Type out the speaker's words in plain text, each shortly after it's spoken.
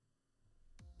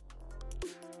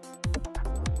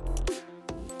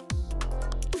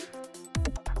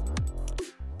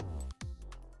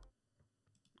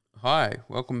Hi,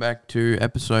 welcome back to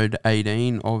episode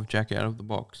 18 of Jack Out of the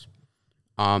Box.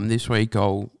 This week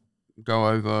I'll go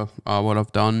over what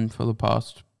I've done for the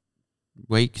past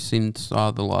week since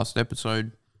the last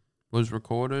episode was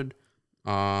recorded.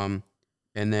 And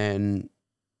then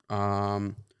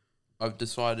I've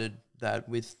decided that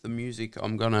with the music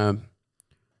I'm going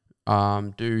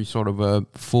to do sort of a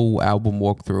full album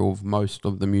walkthrough of most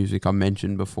of the music I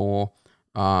mentioned before.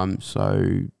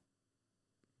 So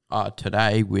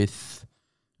today with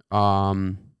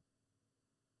being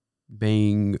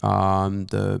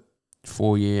the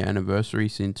 4-year anniversary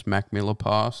since Mac Miller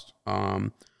passed.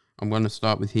 I'm going to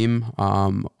start with him.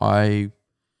 I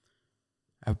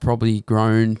have probably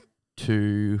grown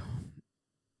to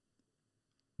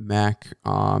Mac,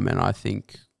 and I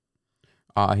think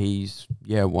he's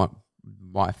one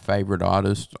my favorite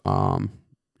artist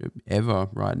ever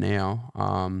right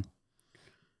now.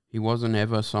 He wasn't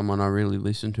ever someone I really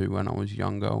listened to when I was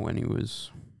younger, when he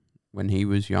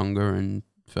was younger and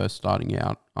first starting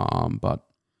out. But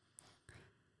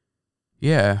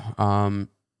yeah,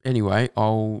 anyway,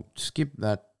 I'll skip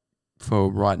that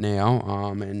for right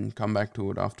now, and come back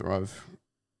to it after I've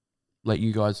let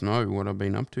you guys know what I've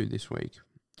been up to this week.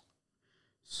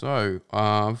 So,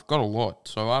 I've got a lot.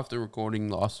 So after recording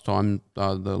last time,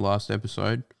 the last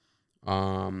episode,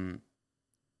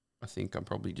 I think I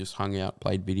probably just hung out,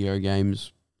 played video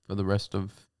games for the rest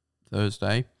of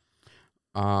Thursday.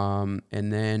 And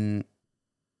then,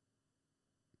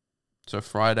 so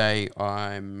Friday,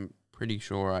 I'm pretty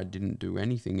sure I didn't do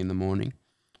anything in the morning.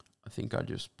 I think I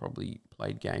just probably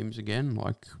played games again,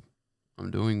 like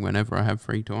I'm doing whenever I have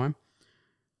free time.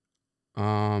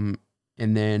 And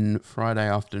then Friday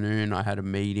afternoon, I had a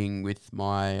meeting with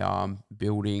my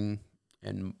building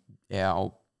and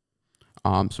our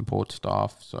support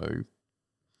staff. So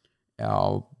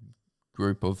our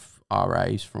group of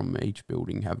RAs from each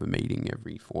building have a meeting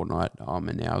every fortnight,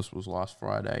 and ours was last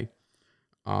Friday,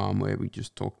 where we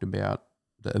just talked about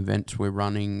the events we're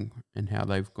running and how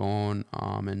they've gone,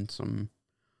 and some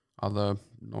other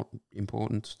not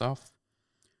important stuff.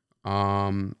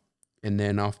 And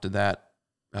then after that,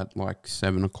 at like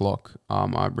 7 o'clock,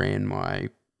 I ran my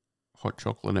hot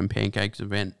chocolate and pancakes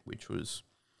event, which was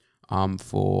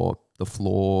for the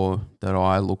floor that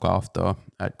I look after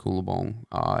at Coolabong,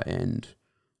 and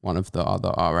one of the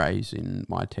other RAs in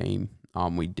my team.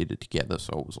 We did it together,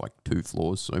 so it was like 2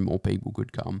 floors, so more people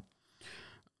could come.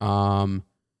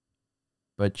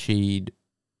 But she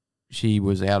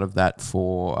was out of that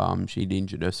for she'd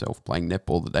injured herself playing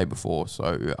netball the day before,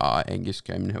 so Angus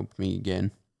came and helped me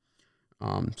again.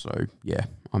 So yeah,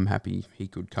 I'm happy he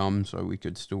could come so we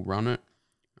could still run it.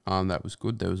 That was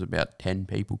good. There was about 10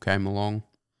 people came along,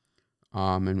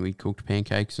 and we cooked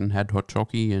pancakes and had hot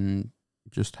chockey and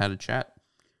just had a chat.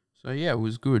 So yeah, it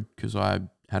was good because I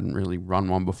hadn't really run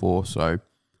one before. So,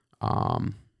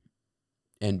 and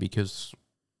because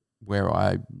where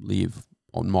I live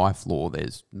on my floor,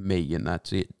 there's me and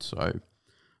that's it. So,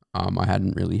 I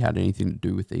hadn't really had anything to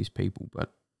do with these people,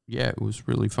 but yeah, it was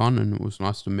really fun and it was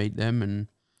nice to meet them and,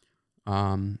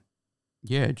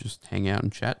 yeah, just hang out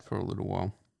and chat for a little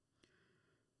while.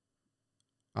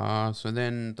 So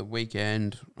then the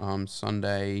weekend,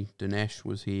 Sunday, Dinesh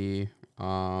was here.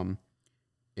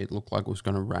 It looked like it was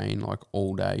going to rain like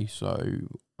all day, so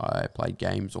I played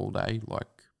games all day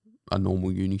like a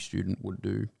normal uni student would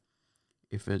do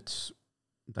if they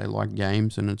like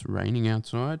games and it's raining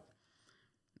outside.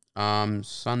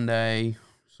 Sunday,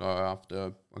 so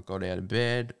after I got out of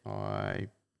bed, I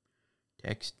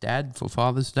text Dad for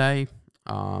Father's Day.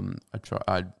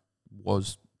 I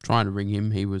was trying to ring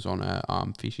him. He was on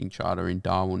a fishing charter in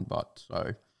Darwin, but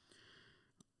so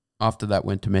after that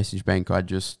went to Message Bank. I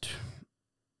just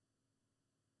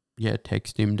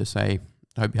text him to say,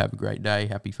 hope you have a great day.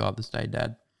 Happy Father's Day,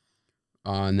 Dad.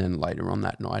 And then later on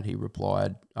that night he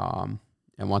replied, and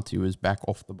once he was back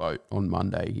off the boat on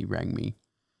Monday, he rang me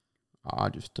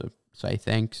just to say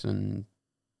thanks and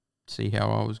see how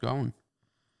I was going.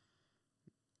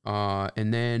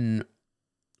 And then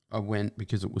I went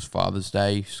because it was Father's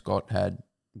Day.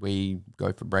 We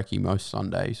go for brekkie most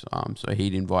Sundays, so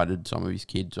he'd invited some of his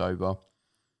kids over.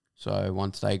 So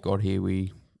once they got here,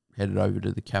 we headed over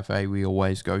to the cafe we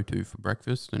always go to for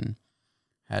breakfast and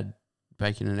had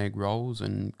bacon and egg rolls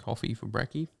and coffee for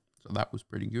brekkie. So that was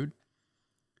pretty good.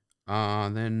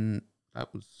 Then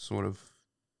that was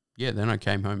then I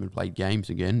came home and played games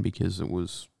again because it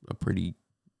was a pretty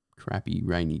crappy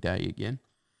rainy day again.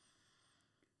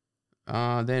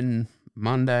 Then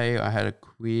Monday I had a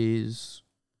quiz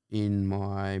in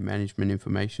my management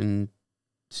information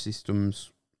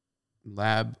systems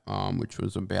lab, which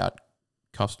was about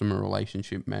customer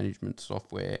relationship management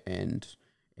software and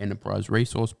enterprise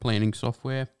resource planning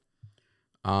software.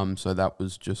 So that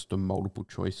was just a multiple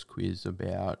choice quiz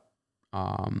about,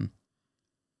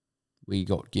 we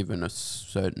got given a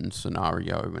certain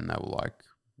scenario and they were like,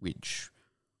 which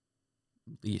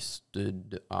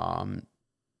listed an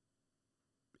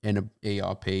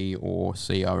ERP or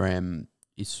CRM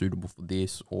is suitable for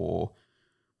this, or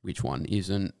which one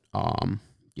isn't.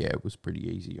 Yeah, it was pretty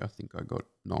easy. I think I got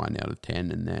 9 out of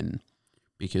 10, and then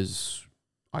because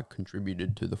I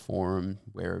contributed to the forum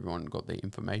where everyone got their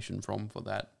information from for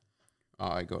that,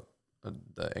 I got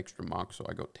the extra marks, so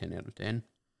I got 10 out of 10.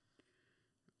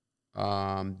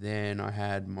 Then I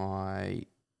had my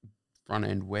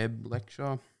front-end web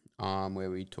lecture, where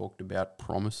we talked about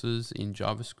promises in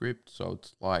JavaScript. So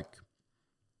it's like,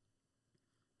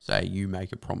 say you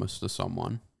make a promise to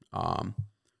someone,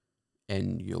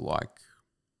 and you're like,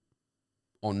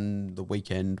 on the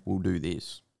weekend we'll do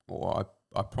this, or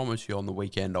I promise you on the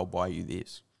weekend I'll buy you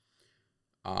this.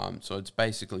 So it's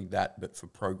basically that, but for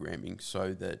programming,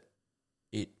 so that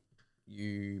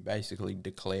you basically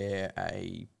declare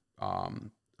a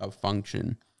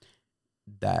function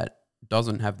that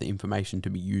doesn't have the information to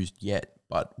be used yet,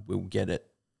 but we'll get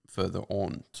it further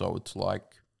on. So it's like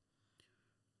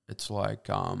what's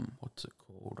it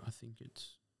called? I think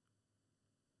it's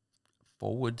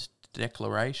forward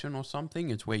declaration or something.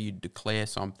 It's where you declare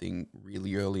something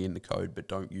really early in the code but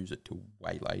don't use it till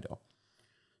way later.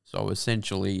 So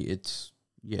essentially it's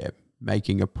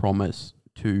making a promise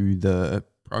to the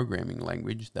programming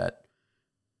language that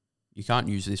you can't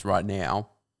use this right now,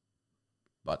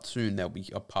 but soon there'll be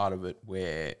a part of it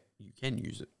where you can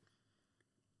use it.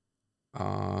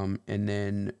 And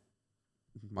then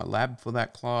my lab for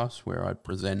that class, where I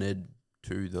presented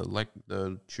to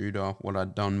the tutor what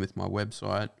I'd done with my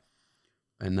website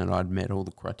and that I'd met all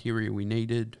the criteria we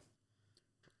needed.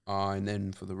 And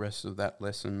then for the rest of that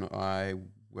lesson, I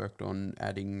worked on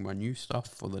adding my new stuff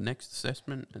for the next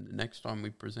assessment and the next time we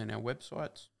present our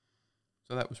websites.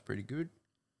 So that was pretty good.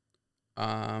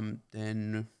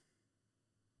 Then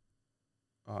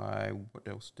what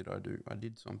else did I do? I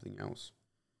did something else.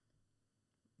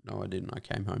 No, I didn't. I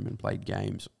came home and played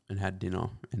games and had dinner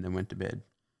and then went to bed.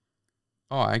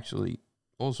 Oh, actually,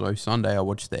 also Sunday I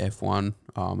watched the F1.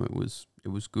 It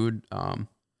was good. A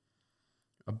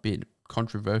bit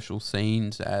controversial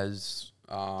scenes as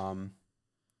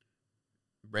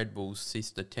Red Bull's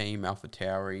sister team,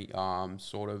 AlphaTauri,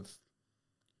 sort of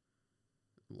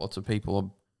lots of people have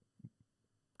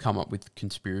come up with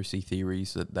conspiracy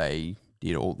theories that they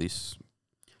did all this.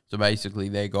 So basically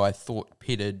their guy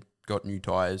pitted, got new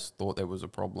tyres, thought there was a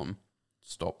problem,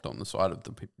 stopped on the side of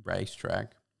the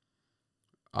racetrack,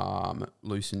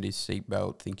 loosened his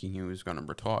seatbelt thinking he was going to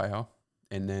retire,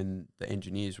 and then the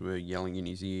engineers were yelling in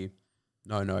his ear,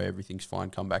 no, everything's fine,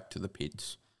 come back to the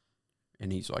pits.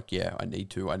 And he's like, yeah, I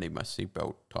need my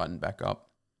seatbelt tightened back up.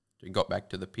 So he got back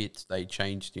to the pits, they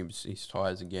changed his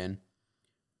tyres again,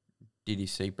 did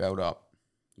his seatbelt up,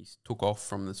 he took off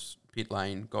from the pit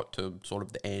lane, got to sort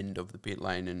of the end of the pit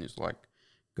lane and is like,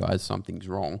 guys, something's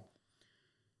wrong.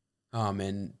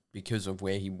 And because of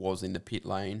where he was in the pit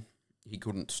lane, he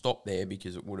couldn't stop there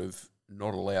because it would have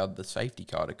not allowed the safety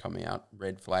car to come out,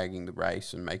 red flagging the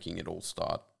race and making it all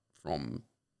start from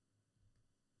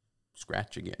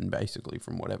scratch again, basically,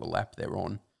 from whatever lap they're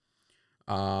on.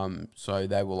 So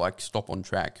they were like, stop on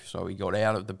track. So he got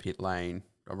out of the pit lane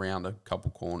around a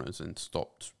couple corners and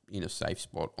stopped in a safe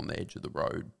spot on the edge of the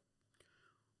road,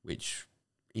 which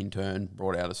in turn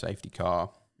brought out a safety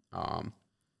car.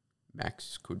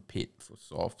 Max could pit for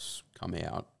softs, come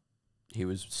out. He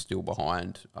was still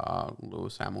behind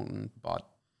Lewis Hamilton, but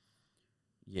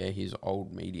yeah, his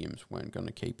old mediums weren't going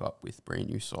to keep up with brand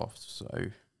new softs, so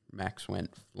Max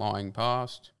went flying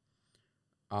past.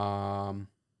 Yeah,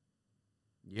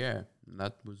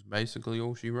 that was basically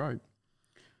all she wrote.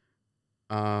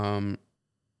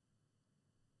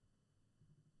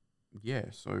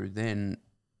 Yeah, so then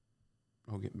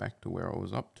I'll get back to where I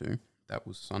was up to. That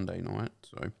was Sunday night,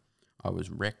 so I was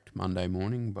wrecked Monday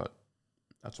morning, but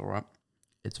that's all right.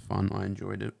 It's fun. I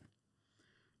enjoyed it.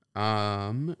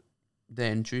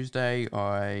 Then Tuesday,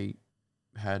 I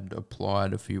had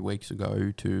applied a few weeks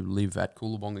ago to live at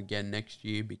Coolabong again next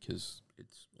year because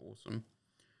it's awesome.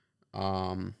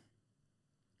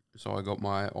 So I got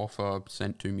my offer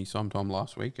sent to me sometime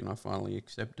last week and I finally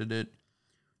accepted it.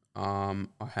 I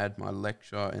had my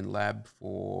lecture and lab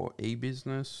for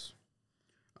e-business.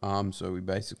 So we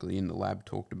basically in the lab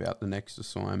talked about the next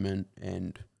assignment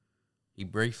and he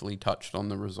briefly touched on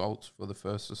the results for the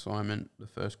first assignment, the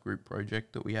first group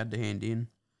project that we had to hand in.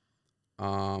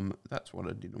 That's what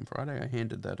I did on Friday. I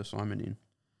handed that assignment in.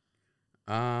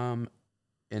 And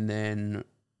then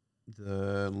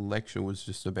the lecture was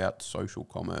just about social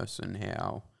commerce and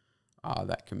how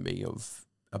that can be of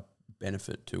a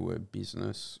benefit to a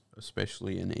business,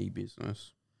 especially an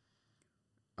e-business.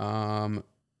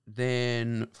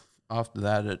 Then after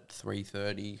that at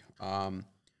 3:30,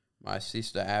 my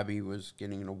sister Abby was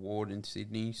getting an award in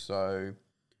Sydney, so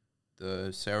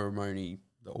the ceremony,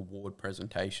 the award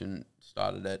presentation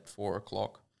started at 4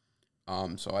 o'clock.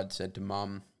 So I'd said to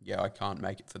Mum, yeah, I can't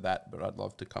make it for that, but I'd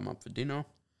love to come up for dinner.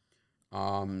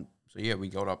 So yeah, we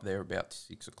got up there about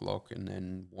 6 o'clock and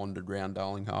then wandered round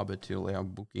Darling Harbour till our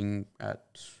booking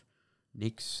at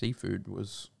Nick's Seafood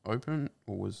was open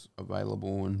or was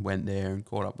available, and went there and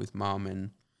caught up with Mum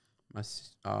and my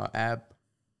Ab,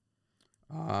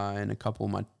 and a couple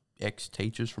of my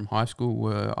ex-teachers from high school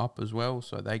were up as well,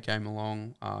 so they came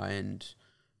along, and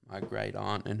my great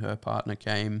aunt and her partner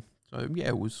came. So yeah,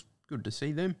 it was good to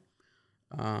see them.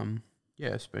 Yeah,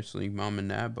 especially Mum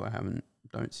and Ab.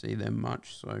 Don't see them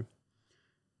much, so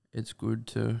it's good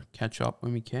to catch up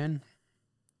when we can.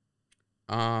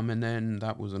 And then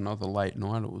that was another late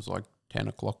night. It was like 10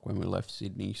 o'clock when we left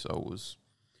Sydney, so I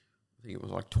think it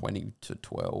was like 20 to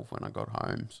 12 when I got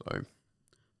home. So by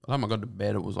the time I got to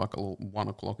bed, it was like 1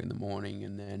 o'clock in the morning,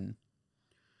 and then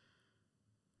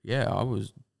yeah, I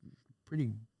was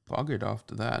pretty buggered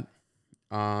after that.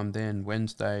 Then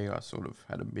Wednesday, I sort of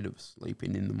had a bit of sleep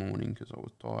in the morning because I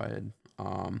was tired.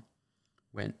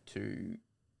 Went to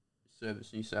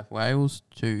Service New South Wales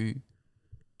to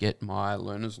get my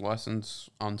learner's license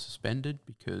unsuspended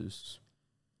because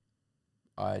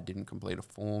I didn't complete a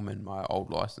form and my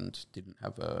old license didn't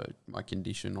have my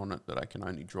condition on it that I can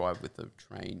only drive with a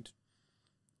trained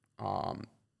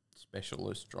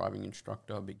specialist driving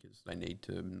instructor because they need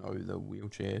to know the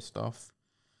wheelchair stuff.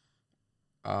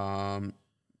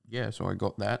 Yeah, so I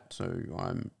got that. So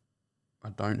I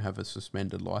don't have a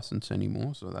suspended license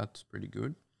anymore, so that's pretty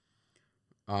good.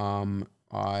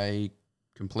 I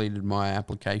completed my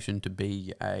application to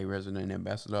be a resident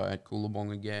ambassador at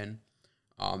Coolabong again.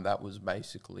 That was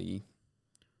basically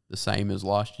the same as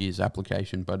last year's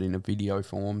application, but in a video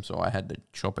form. So I had to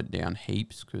chop it down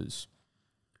heaps because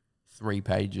 3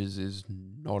 pages is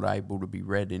not able to be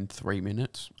read in 3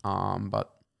 minutes.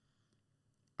 But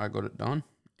I got it done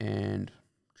and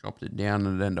chopped it down,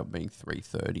 and it ended up being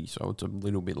 3:30. So it's a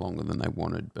little bit longer than they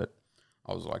wanted, but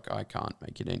I was like, I can't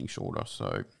make it any shorter.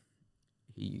 So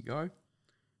here you go.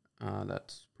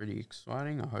 That's pretty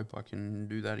exciting. I hope I can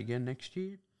do that again next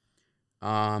year.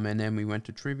 And then we went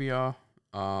to trivia,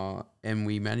 and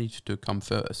we managed to come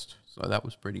first. So that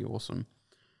was pretty awesome.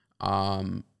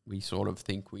 We sort of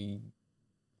think we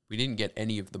didn't get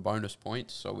any of the bonus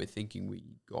points, so we're thinking we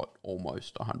got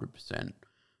almost 100%.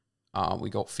 We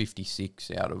got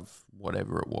 56 out of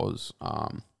whatever it was,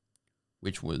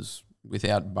 which was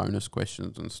without bonus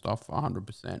questions and stuff,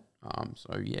 100%.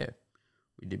 So yeah,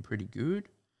 we did pretty good.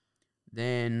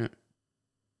 Then,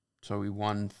 so we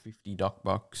won 50 duck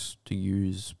bucks to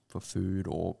use for food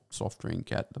or soft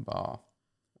drink at the bar,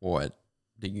 or at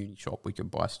the uni shop we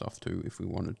could buy stuff to if we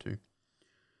wanted to.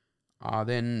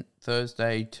 Then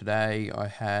Thursday, today, I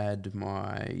had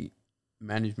my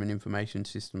Management Information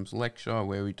Systems lecture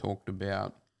where we talked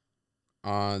about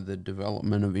the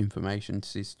development of information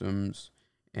systems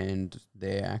and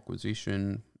their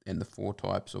acquisition and the 4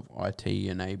 types of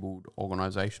IT-enabled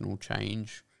organizational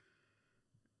change,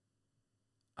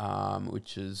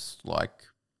 which is like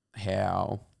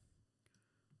how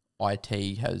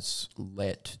IT has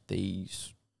let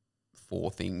these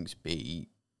 4 things be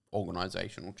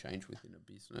organizational change within a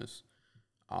business.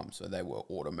 So they were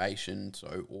automation,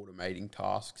 so automating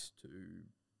tasks to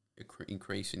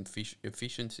increase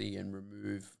efficiency and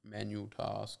remove manual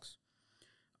tasks.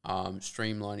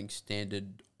 Streamlining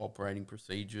standard operating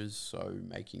procedures, so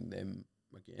making them,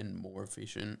 again, more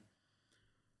efficient.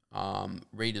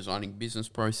 Redesigning business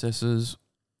processes,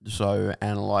 so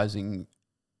analyzing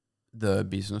the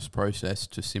business process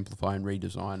to simplify and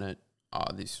redesign it.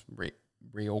 This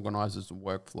reorganizes the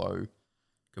workflow,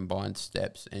 combines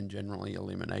steps, and generally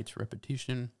eliminates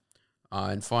repetition.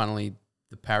 And finally,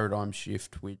 the paradigm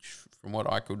shift, which from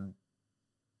what I could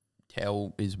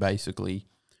tell is basically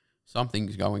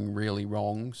something's going really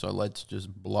wrong, so let's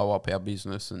just blow up our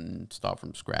business and start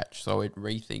from scratch. So it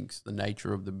rethinks the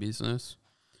nature of the business,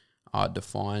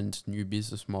 defines new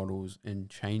business models, and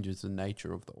changes the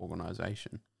nature of the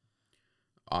organization.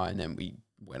 And then we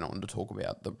went on to talk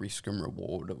about the risk and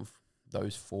reward of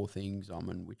those 4 things,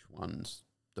 and which one's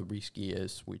the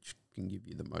riskiest, which can give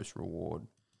you the most reward.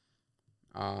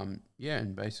 Yeah,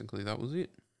 and basically that was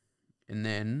it. And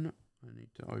then I need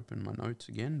to open my notes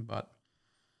again, but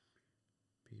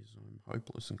because I'm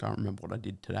hopeless and can't remember what I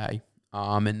did today.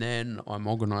 And then I'm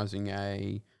organising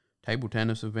a table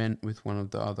tennis event with one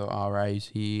of the other RAs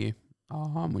here,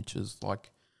 which is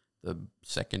like the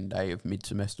second day of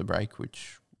mid-semester break,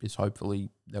 which is hopefully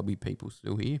there'll be people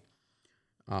still here.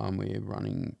 We're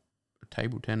running a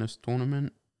table tennis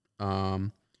tournament.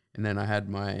 And then I had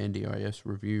my NDIS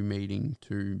review meeting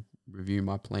to review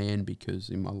my plan, because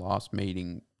in my last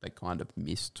meeting they kind of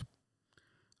missed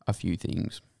a few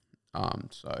things.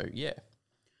 So yeah,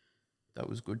 that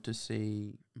was good to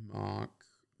see Mark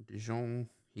Dijon.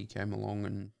 He came along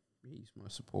and he's my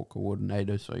support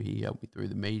coordinator, so he helped me through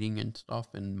the meeting and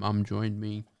stuff, and Mum joined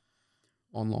me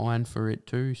online for it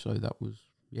too, so that was,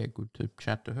 good to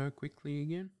chat to her quickly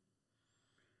again.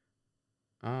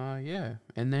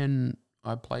 And then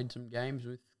I played some games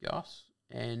with Gus,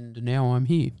 and now I'm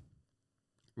here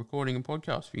recording a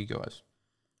podcast for you guys.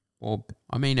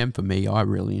 And for me, I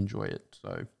really enjoy it,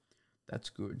 so that's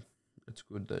good. It's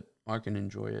good that I can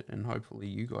enjoy it, and hopefully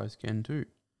you guys can too.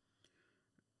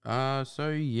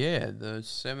 The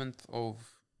 7th of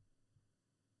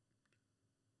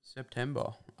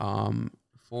September,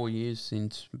 4 years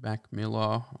since Mac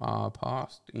Miller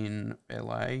passed in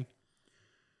LA.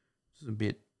 It's a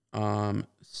bit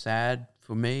sad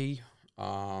for me,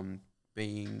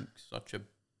 being such a...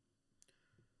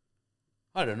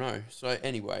 I don't know. So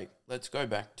anyway, let's go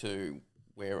back to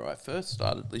where I first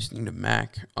started listening to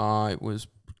Mac. It was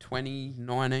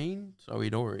 2019, so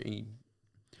he'd already...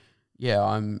 Yeah,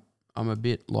 I'm a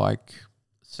bit like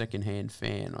secondhand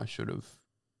fan. I should have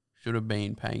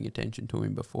been paying attention to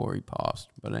him before he passed.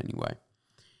 But anyway,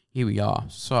 here we are.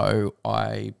 So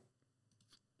I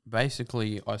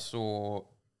saw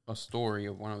a story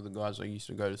of one of the guys I used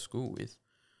to go to school with,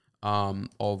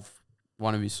 of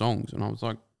one of his songs, and I was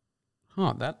like,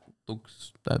 that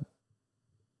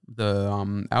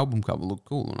the album cover looked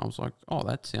cool, and I was like,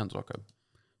 that seems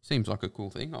like a cool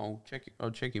thing. I'll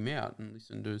check him out and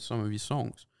listen to some of his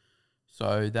songs.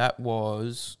 So that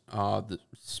was the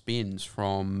spins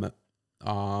from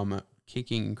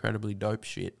Kicking Incredibly Dope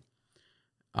Shit.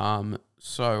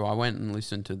 So I went and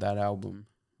listened to that album,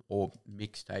 or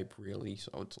mixtape really,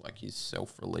 so it's like his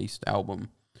self-released album.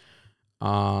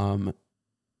 And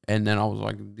then I was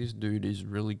like, this dude is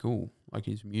really cool. Like,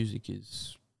 his music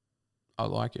I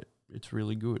like it. It's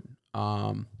really good.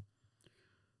 So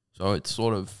it's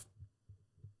sort of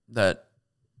that,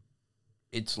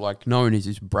 it's like known as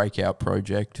his breakout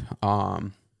project.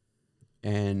 And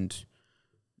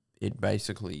it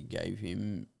basically gave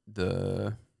him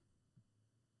the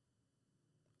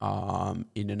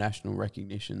international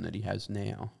recognition that he has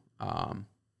now.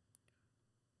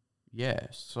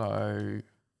 So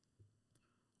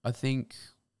I think,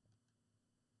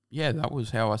 that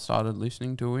was how I started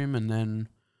listening to him, and then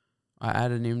I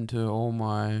added him to all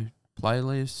my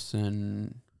playlists,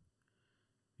 and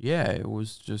it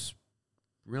was just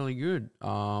really good.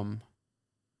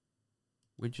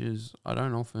 Which is, I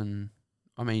don't often,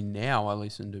 now I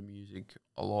listen to music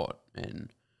a lot,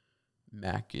 and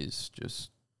Mac is just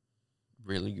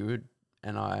really good.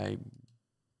 And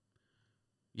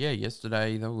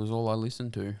yesterday that was all I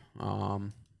listened to.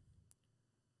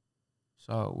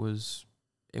 So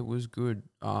it was good.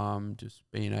 Just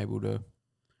being able to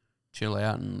chill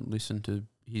out and listen to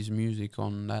his music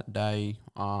on that day.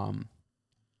 I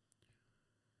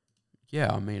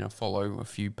follow a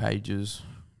few pages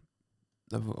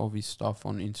of his stuff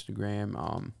on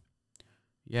Instagram.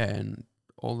 And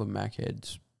all the Mac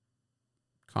heads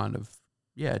kind of,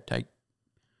 take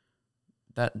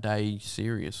that day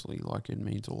seriously. Like, it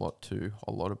means a lot to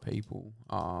a lot of people.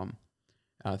 And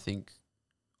I think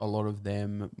a lot of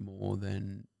them more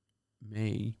than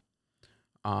me.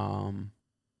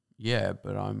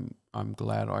 But I'm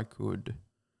glad I could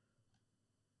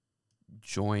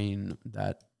join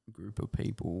that group of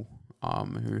people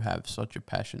who have such a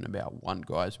passion about one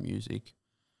guy's music.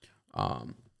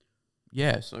 So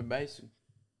basically,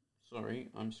 sorry,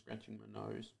 I'm scratching my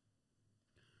nose.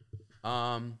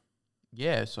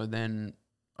 So then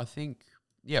I think,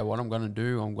 what I'm going to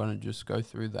do, I'm going to just go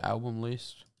through the album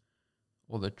list,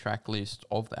 or the track list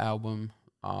of the album,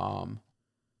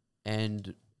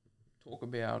 and talk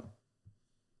about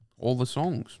all the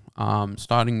songs,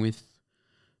 starting with,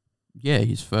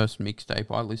 his first mixtape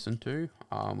I listened to,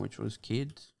 which was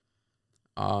K.I.D.S.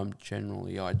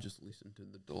 Generally, I just listen to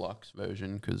the deluxe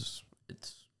version because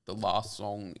the last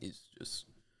song is just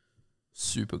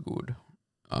super good.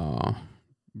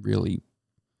 Really,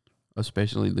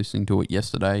 especially listening to it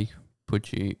yesterday,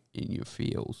 put you in your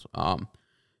feels.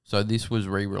 So this was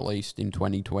re-released in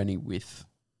 2020 with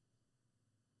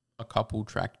a couple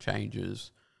track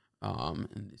changes,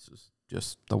 and this is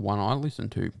just the one I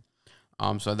listened to.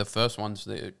 So the first one's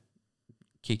the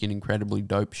kicking incredibly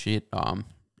dope shit.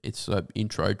 It's an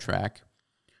intro track.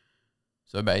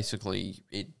 So basically,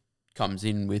 it comes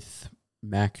in with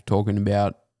Mac talking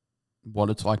about what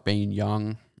it's like being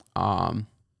young, and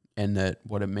that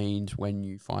what it means when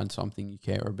you find something you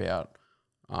care about,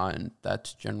 and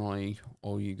that's generally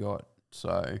all you got.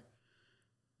 So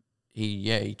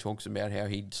he talks about how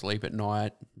he'd sleep at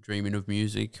night dreaming of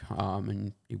music,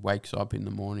 and he wakes up in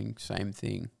the morning, same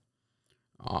thing,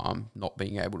 not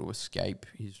being able to escape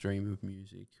his dream of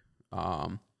music.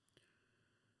 And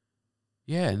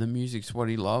the music's what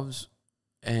he loves,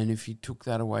 and if you took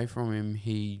that away from him,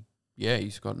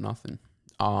 he's got nothing.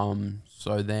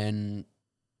 So then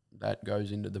that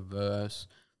goes into the verse.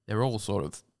 They're all sort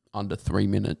of under 3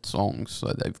 minute songs,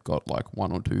 so they've got like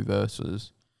one or two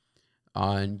verses.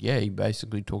 And he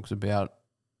basically talks about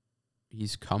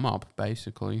his come up,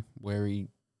 basically where he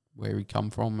come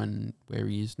from and where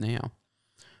he is now.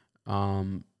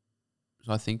 So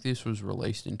I think this was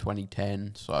released in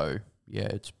 2010. So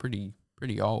it's pretty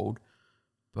old,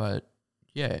 but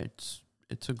it's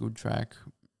a good track.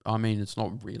 I mean, it's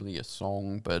not really a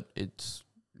song, but it's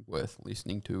worth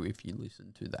listening to if you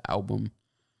listen to the album.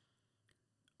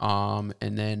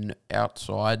 And then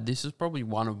Outside, this is probably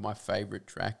one of my favorite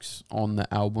tracks on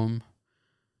the album.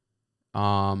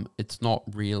 It's not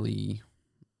really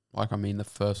the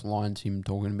first line's him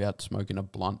talking about smoking a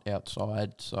blunt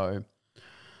outside. So,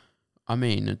 I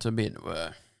mean, it's a bit,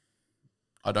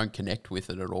 I don't connect with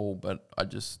it at all, but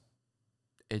it's,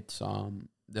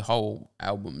 the whole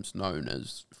album's known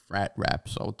as frat rap.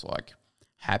 So it's like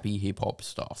happy hip hop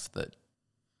stuff that,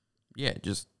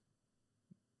 just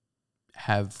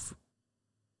have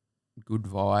good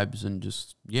vibes and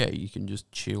just, you can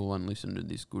just chill and listen to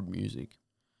this good music.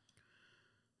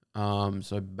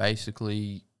 So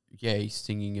basically, he's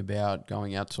singing about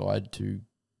going outside to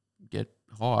get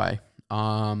high.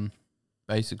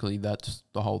 Basically that's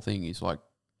the whole thing. He's like,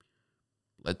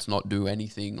 let's not do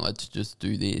anything, let's just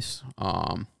do this.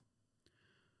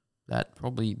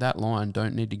 That line,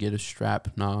 don't need to get a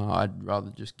strap. Nah, I'd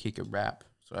rather just kick a rap.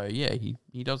 So he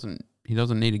doesn't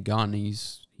need a gun.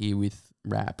 He's here with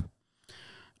rap.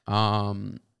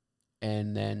 And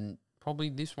then probably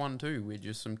this one too. We're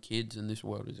just some kids, and this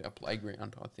world is our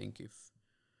playground. I think if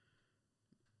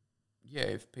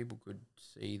people could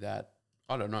see that,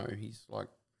 I don't know. He's like,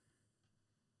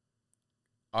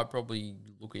 I probably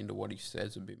look into what he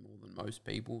says a bit more than most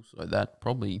people. So that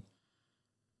probably,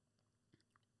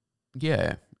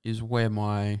 is where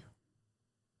my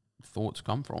thoughts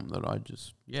come from. That I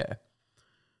just,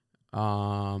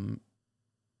 and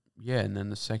then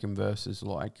the second verse is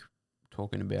like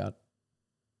talking about,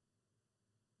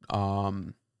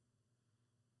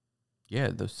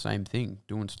 the same thing,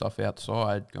 doing stuff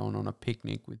outside, going on a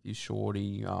picnic with your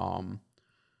shorty,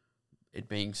 it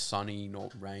being sunny,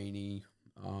 not rainy.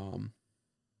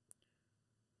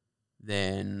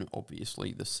 Then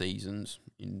obviously the seasons.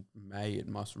 In May it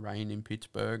must rain in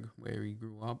Pittsburgh, where he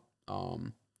grew up.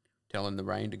 Telling the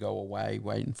rain to go away,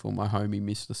 waiting for my homie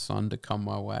Mr. Sun to come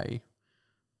my way.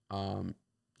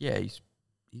 He's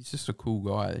just a cool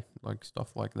guy, like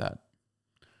stuff like that.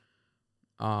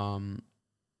 And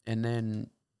then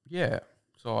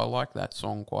so I like that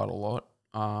song quite a lot.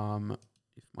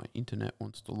 If my internet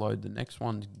wants to load the next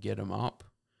one, Get 'Em Up.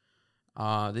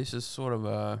 This is sort of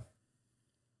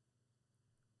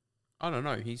I don't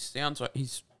know. He sounds like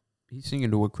he's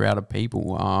singing to a crowd of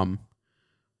people.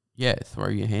 Throw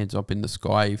your hands up in the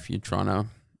sky if you're trying to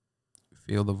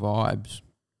feel the vibes.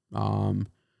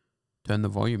 Turn the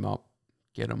volume up,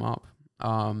 get 'em up.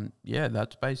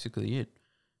 That's basically it.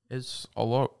 It's a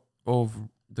lot of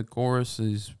the chorus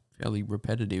is fairly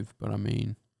repetitive, but I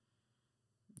mean,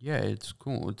 it's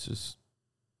cool. It's just,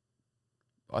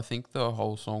 I think the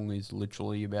whole song is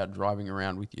literally about driving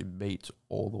around with your beats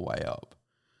all the way up.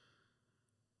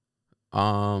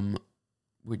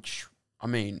 Which, I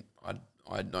mean,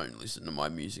 I don't listen to my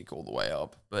music all the way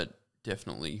up, but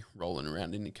definitely rolling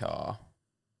around in the car,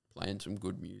 playing some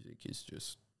good music is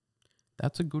just,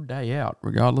 that's a good day out,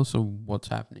 regardless of what's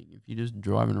happening. If you're just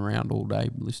driving around all day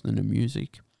listening to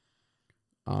music,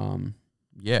 I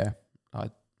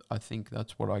think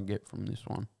that's what I get from this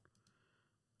one.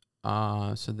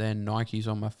 So then Nike's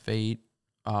on my feet.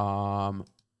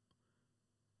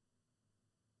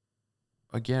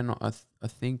 Again, I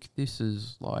think this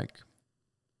is like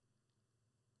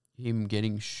him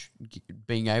getting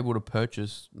being able to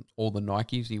purchase all the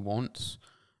Nikes he wants.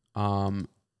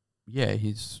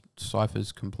 His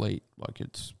cipher's complete. Like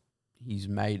he's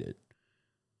made it.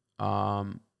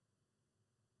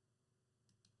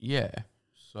 yeah.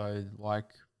 So like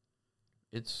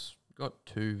it's got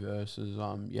two verses.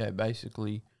 Yeah,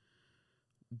 basically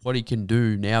what he can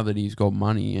do now that he's got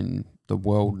money and the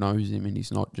world knows him and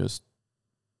he's not just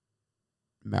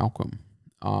Malcolm.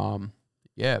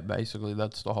 Yeah, basically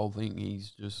that's the whole thing.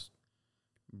 He's just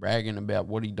bragging about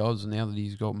what he does now that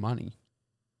he's got money.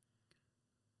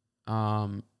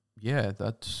 Yeah,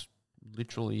 that's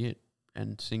literally it.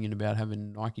 And singing about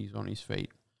having Nikes on his feet.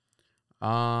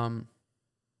 And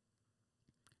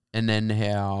then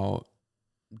how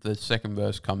the second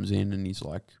verse comes in and he's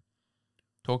like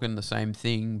talking the same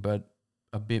thing, but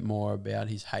a bit more about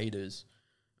his haters.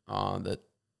 That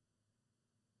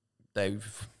they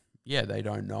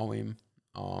don't know him.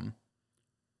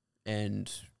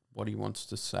 And what he wants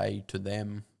to say to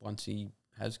them once he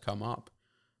has come up.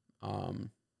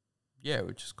 Yeah,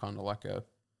 which is kind of like a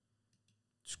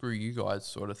screw you guys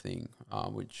sort of thing,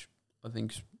 which I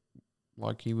think's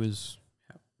like he was,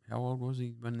 how old was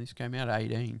he when this came out?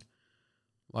 18.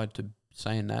 Like to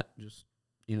saying that just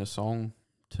in a song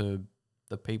to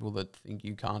the people that think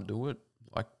you can't do it.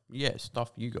 Like, yeah,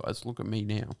 stuff you guys. Look at me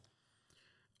now.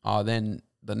 Then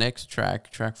the next track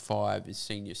 5, is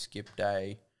Senior Skip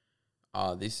Day.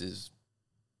 This is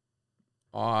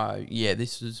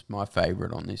my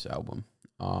favorite on this album.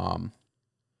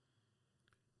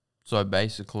 So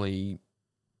basically,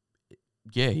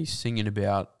 yeah, he's singing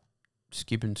about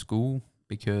skipping school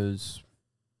because,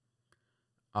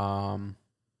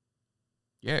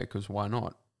 because why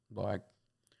not? Like,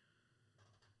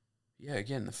 yeah,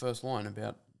 again, the first line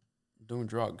about doing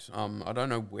drugs. I don't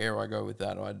know where I go with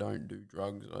that. I don't do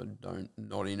drugs.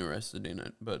 Not interested in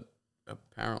it. But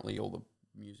apparently, all the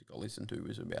music I listen to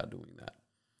is about doing that.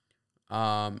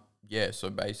 Yeah, so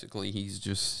basically, he's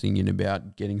just singing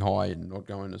about getting high and not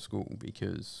going to school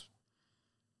because,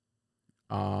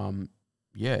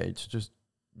 yeah, it's just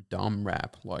dumb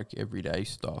rap, like everyday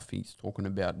stuff. He's talking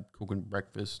about cooking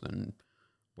breakfast and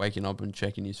waking up and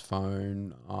checking his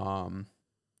phone.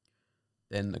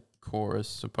 Then the chorus,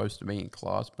 supposed to be in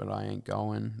class, but I ain't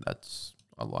going.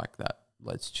 I like that.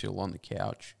 Let's chill on the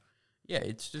couch. Yeah,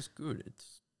 it's just good.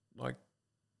 It's like,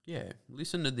 yeah,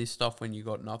 listen to this stuff when you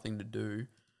got nothing to do,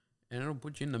 and it'll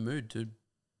put you in the mood to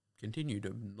continue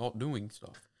to not doing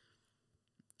stuff.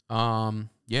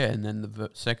 Yeah, and then the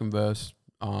second verse,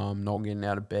 not getting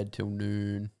out of bed till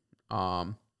noon.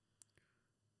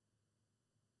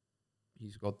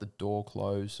 He's got the door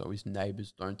closed so his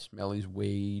neighbours don't smell his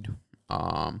weed.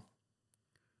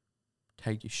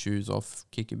 Take your shoes off,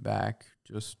 kick him back.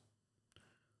 Just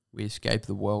we escape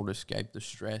the world, escape the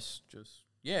stress. Just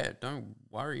don't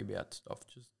worry about stuff.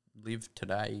 Just live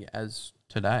today as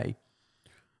today.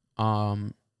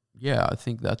 Yeah, I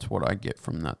think that's what I get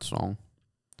from that song.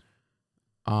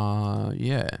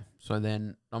 Yeah. So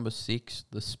then number 6,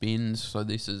 The Spins. So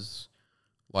this is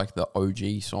like the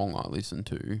OG song I listened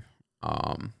to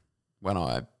when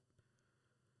I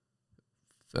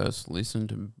first listened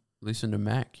to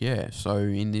Mac. Yeah. So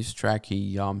in this track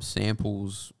he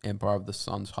samples Empire of the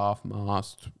Sun's Half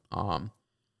Mast,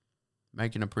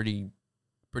 making a pretty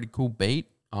cool beat.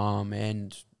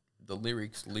 And the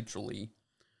lyrics literally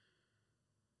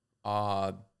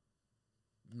are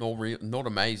not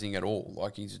amazing at all.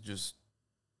 Like he's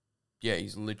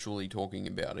literally talking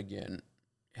about again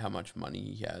how much money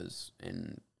he has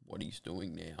and what he's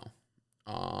doing now.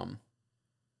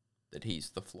 That he's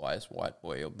the flyest white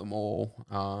boy of them all.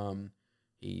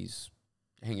 He's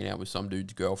hanging out with some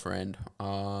dude's girlfriend.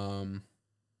 And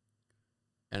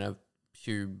a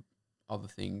few other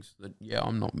things that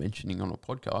I'm not mentioning on a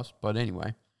podcast. But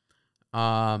anyway.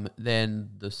 Then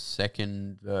the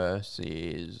second verse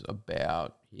is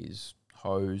about his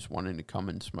hoes wanting to come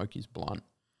and smoke his blunt.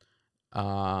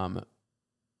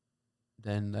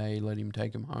 Then they let him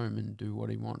take him home and do what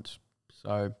he wants.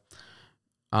 So,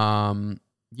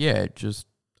 just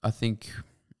I think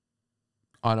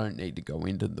I don't need to go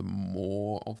into the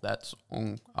more of that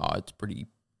song. It's pretty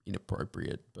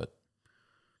inappropriate, but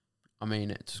I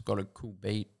mean it's got a cool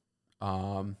beat.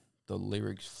 The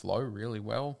lyrics flow really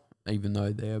well, even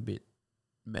though they're a bit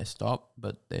messed up,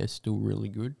 but they're still really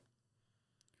good.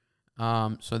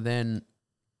 So then,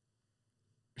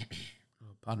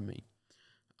 pardon me.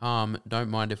 Don't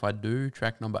Mind If I Do,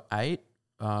 track number 8.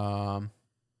 So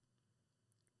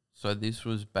this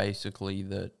was basically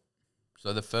that.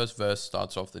 So the first verse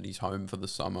starts off that he's home for the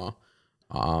summer,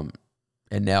 and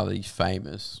now that he's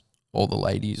famous, all the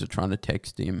ladies are trying to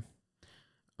text him,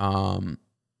 and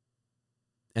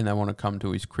they want to come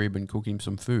to his crib and cook him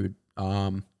some food.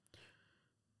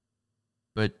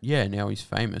 But yeah, now he's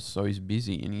famous, so he's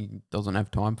busy and he doesn't have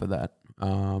time for that.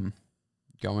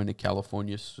 Going to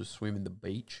California to swim in the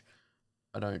beach.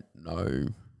 I don't know.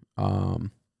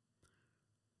 Um,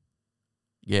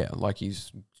 yeah, like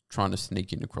he's trying to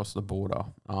sneak in across the border.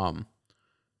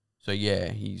 So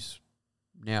yeah, he's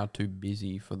now too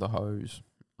busy for the hoes.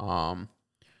 And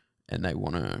they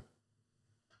want to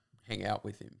hang out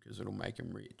with him because it'll make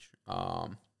him rich.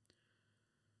 And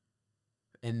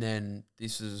then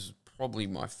this is probably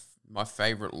my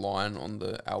favorite line on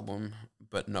the album,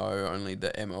 but no, only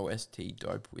the MOST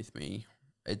dope with me.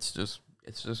 It's just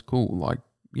cool. Like,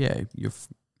 yeah,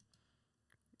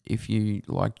 if you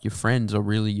like, your friends are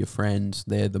really your friends.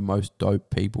 They're the most dope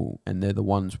people, and they're the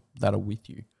ones that are with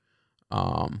you.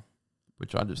 Um,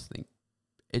 which I just think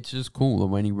it's just cool.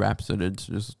 And when he raps it, it's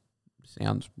just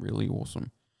sounds really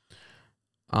awesome.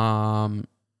 Um,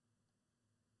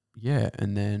 yeah,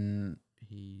 and then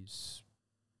he's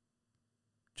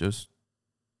just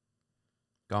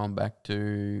going back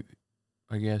to,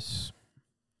 I guess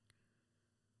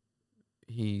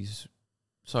he's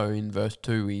so in verse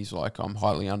 2 he's like, I'm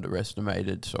highly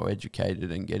underestimated, so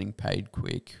educated and getting paid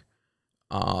quick.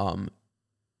 Um,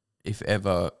 if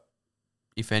ever,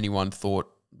 if anyone thought,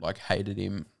 like, hated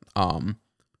him,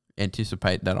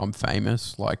 anticipate that I'm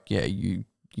famous. Like, yeah, you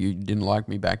didn't like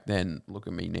me back then. Look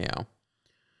at me now.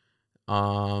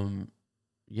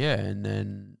 Yeah, and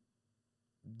then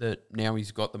that now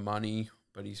he's got the money,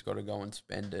 but he's got to go and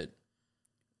spend it.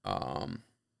 Um,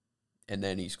 and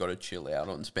then he's got to chill out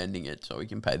on spending it so he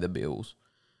can pay the bills.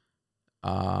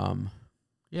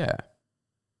 Yeah,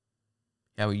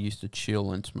 how he used to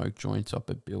chill and smoke joints up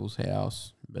at Bill's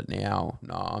house, but now,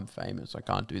 no, I'm famous. I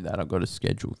can't do that. I've got to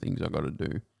schedule things I got to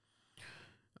do.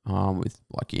 With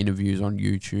like interviews on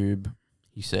YouTube,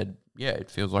 he said, "Yeah,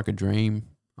 it feels like a dream."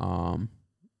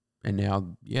 And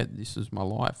now, yeah, this is my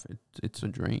life. It's a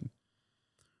dream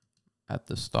at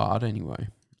the start, anyway.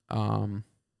 Um,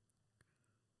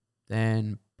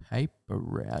 then Paper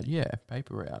Route, yeah,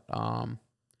 Paper Route.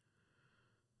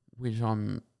 Which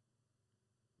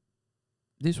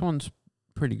this one's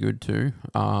pretty good too.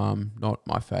 Not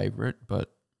my favorite,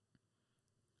 but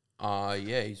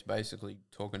yeah, he's basically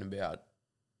talking about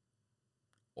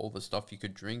all the stuff you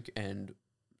could drink and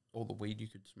all the weed you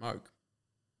could smoke.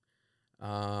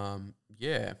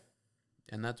 Yeah,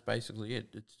 and that's basically it.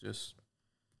 It's just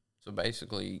so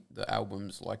basically the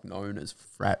album's like known as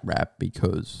frat rap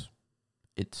because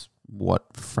it's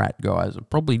what frat guys are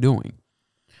probably doing.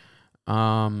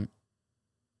 Um,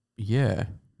 yeah,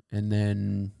 and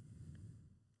then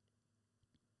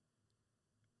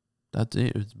that's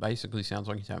it. It basically sounds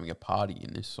like he's having a party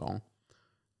in this song.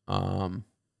 Um,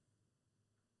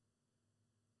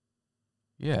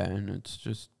 yeah, and it's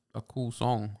just a cool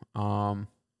song.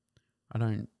 I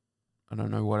don't I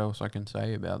don't know what else I can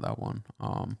say about that one.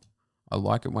 I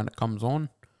like it when it comes on,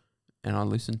 and I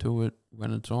listen to it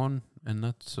when it's on, and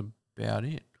that's about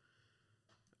it.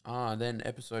 Then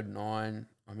episode 9.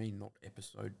 I mean, not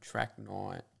episode, track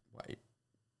 9. Wait,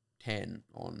 10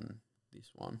 on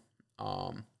this one.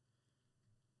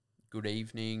 Good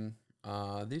evening.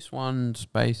 This one's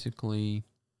basically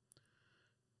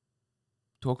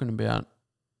talking about,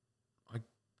 I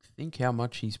think, how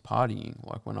much he's partying.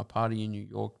 Like, when I party in New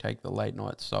York, take the late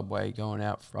night subway, going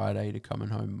out Friday to coming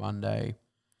home Monday.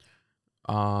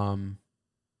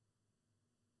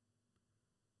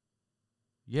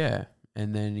 Yeah,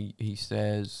 and then he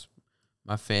says,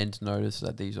 my fans notice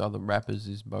that these other rappers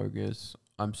is bogus.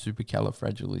 I'm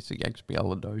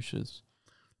supercalifragilisticexpialidocious.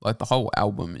 Like, the whole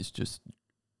album is just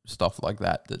stuff like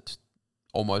that that's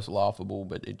almost laughable,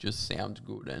 but it just sounds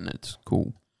good and it's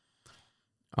cool.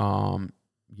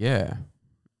 Yeah,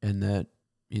 and that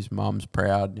his mum's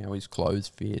proud now. His clothes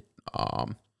fit.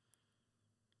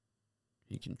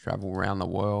 He can travel around the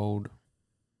world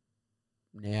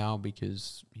now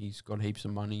because he's got heaps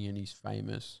of money and he's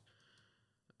famous.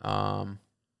 And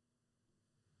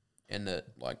that,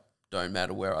 like, don't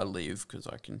matter where I live because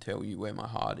I can tell you where my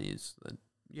heart is. That,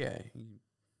 yeah,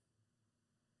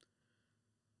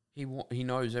 he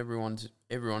knows everyone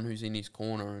who's in his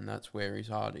corner, and that's where his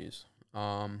heart is.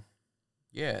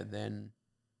 Yeah. Then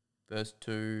verse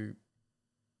 2,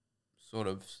 sort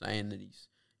of saying that he's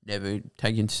never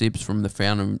taken sips from the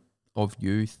fountain of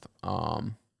youth.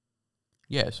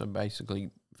 Yeah. So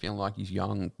basically, feeling like he's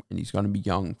young and he's going to be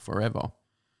young forever.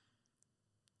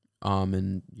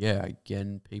 And yeah,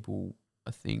 again, people,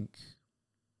 I think,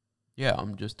 yeah,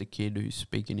 I'm just a kid who's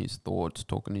speaking his thoughts,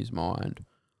 talking his mind.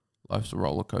 Life's a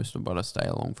roller coaster, but I stay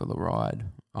along for the ride.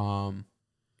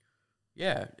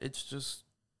 Yeah, it's just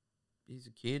he's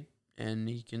a kid and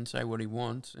he can say what he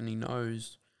wants, and he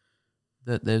knows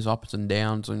that there's ups and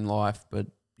downs in life, but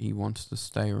he wants to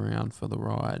stay around for the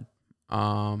ride.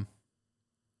 Um,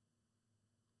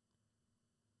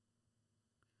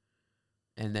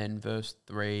 And then verse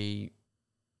 3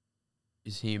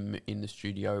 is him in the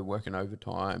studio working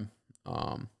overtime.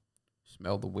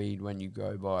 Smell the weed when you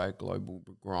go by, global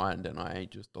grind, and I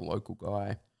ain't just a local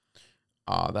guy.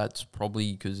 That's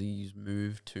probably because he's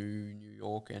moved to New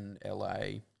York and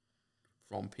LA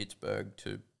from Pittsburgh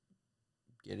to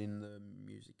get in the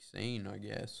music scene, I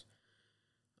guess.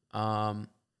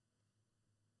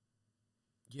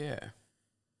 Yeah.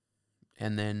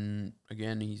 And then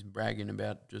again, he's bragging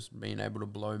about just being able to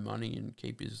blow money and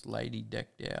keep his lady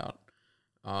decked out.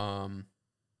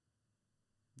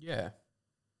 Yeah.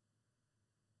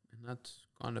 And that's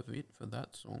kind of it for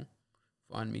that song.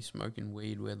 Find me smoking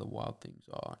weed where the wild things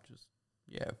are. Just,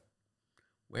 yeah,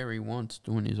 where he wants,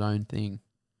 doing his own thing.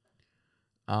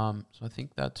 So I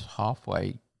think that's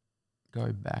halfway.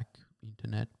 Go back,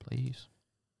 internet, please.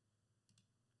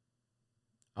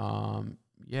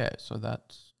 Yeah, so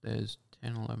there's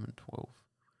 10, 11, 12,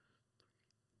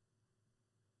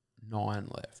 9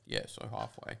 left. Yeah, so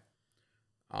halfway.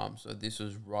 So this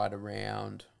is right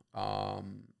around,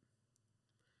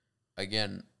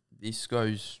 again, this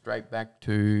goes straight back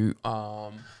to,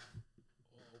 what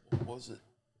was it?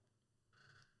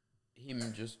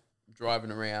 Him just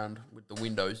driving around with the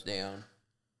windows down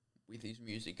with his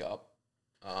music up.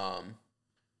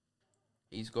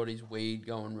 He's got his weed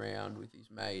going round with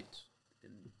his mates,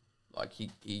 and like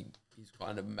his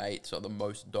kind of mates are the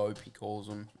most dope, he calls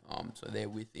them. So they're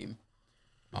with him,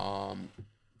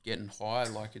 getting high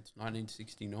like it's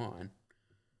 1969.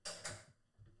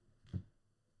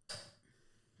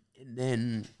 And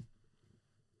then,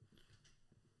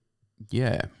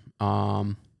 yeah,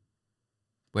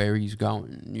 where he's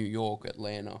going, New York,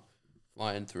 Atlanta,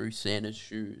 flying through Santa's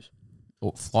shoes,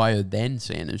 or flyer than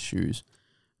Santa's shoes.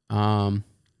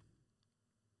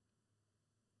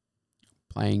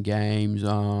 Playing games.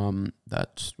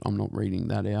 That's I'm not reading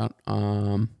that out.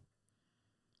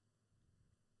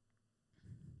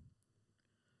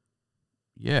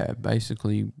 Yeah,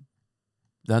 basically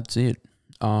that's it.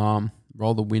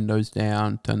 Roll the windows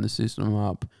down, turn the system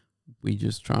up. We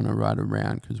just trying to ride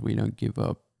around because we don't give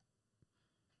up.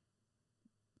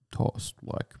 Tossed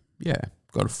like, yeah,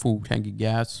 got a full tank of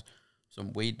gas,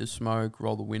 some weed to smoke.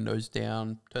 Roll the windows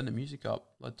down, turn the music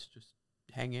up. Let's just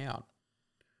hang out.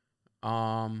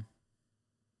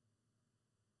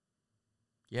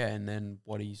 Yeah, and then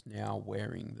what he's now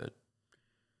wearing, that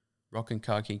rocking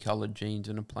khaki coloured jeans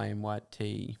and a plain white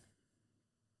tee,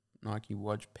 Nike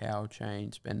watch, power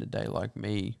chain, spend a day like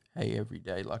me, hey, every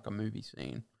day like a movie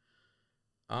scene.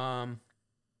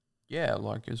 Yeah,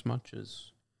 like as much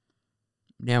as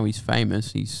now he's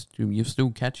famous, you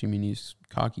still catch him in his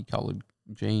khaki coloured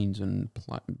jeans and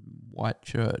white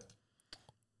shirt.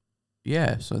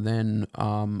 Yeah, so then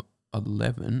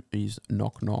 11 is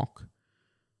Knock Knock.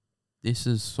 This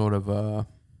is sort of a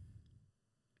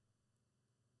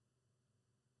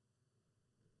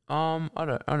I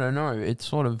don't know. It's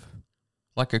sort of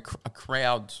like a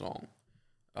crowd song.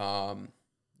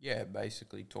 Yeah,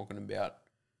 basically talking about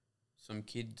some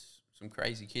kids, some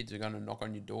crazy kids are going to knock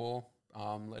on your door.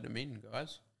 Let them in,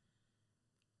 guys.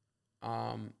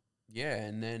 Yeah,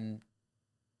 and then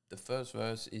the first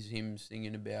verse is him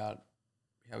singing about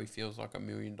how he feels like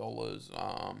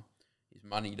 $1,000,000. His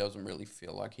money doesn't really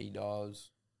feel like he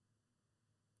does.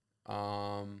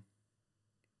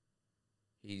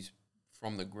 He's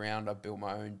from the ground. I built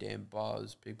my own damn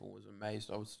buzz. People was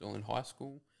amazed I was still in high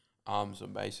school. So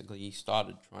basically, he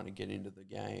started trying to get into the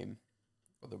game,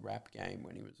 or the rap game,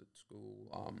 when he was at school.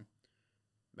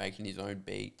 Making his own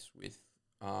beats with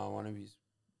one of his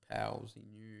pals he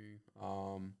knew.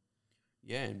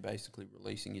 Yeah, and basically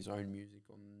releasing his own music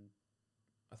on,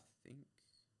 I think,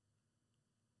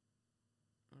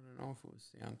 I don't know if it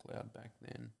was SoundCloud back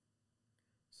then.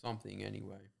 Something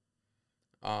anyway.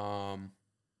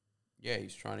 Yeah,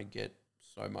 he's trying to get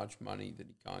so much money that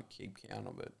he can't keep count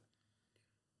of it.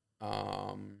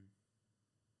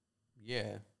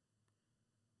 Yeah,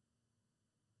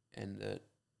 and that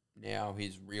now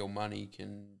his real money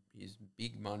his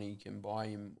big money can buy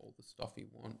him all the stuff he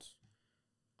wants.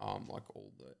 Like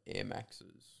all the Air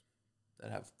Maxes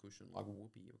that have cushion, like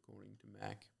whoopee, according to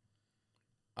Mac.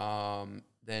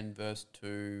 Then verse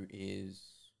 2 is,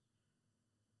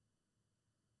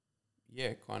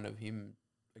 yeah, kind of him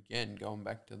again going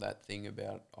back to that thing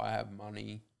about I have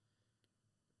money,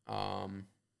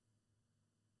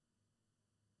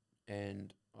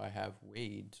 and I have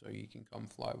weed, so you can come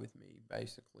fly with me,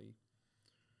 basically.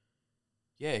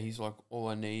 Yeah, he's like, all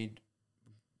I need,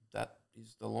 that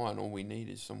is the line, all we need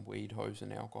is some weed, hose,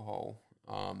 and alcohol.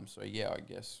 So yeah, I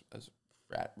guess as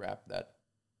frat rap, that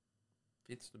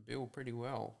fits the bill pretty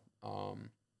well.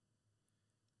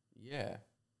 Yeah.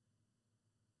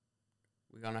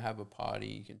 we're gonna have a party.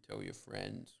 You can tell your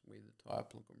friends. We the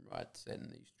type looking right, setting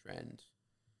these trends.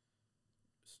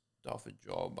 Stuff a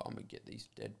job. I'm gonna get these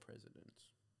dead presidents.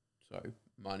 So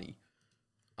money.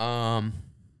 Um,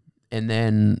 and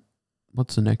then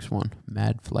what's the next one?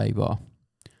 Mad Flavor.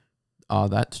 Oh,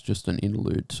 that's just an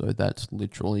interlude. So that's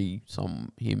literally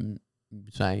him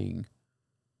saying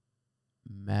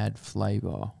Mad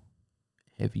Flavor,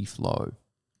 heavy flow.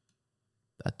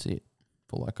 That's it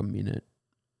for like a minute.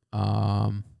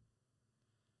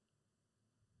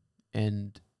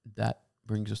 And that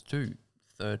brings us to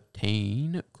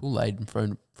 13, Kool-Aid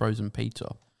and Frozen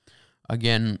Pizza.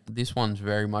 Again, this one's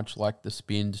very much like The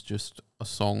Spins, just a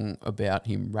song about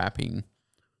him rapping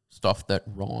stuff that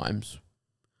rhymes,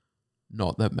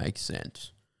 not that makes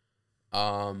sense.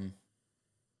 The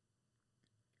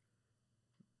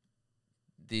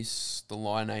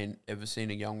line ain't ever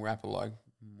seen a young rapper like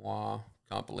moi.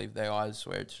 Can't believe their eyes,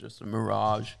 swear it's just a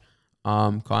mirage.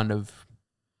 Kind of,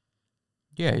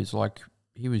 yeah, he's like,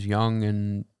 he was young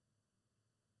and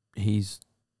he's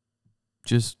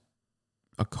just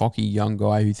a cocky young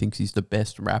guy who thinks he's the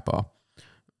best rapper,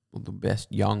 or the best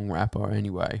young rapper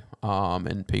anyway.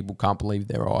 And people can't believe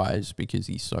their eyes because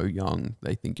he's so young.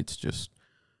 They think it's just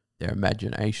their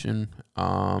imagination.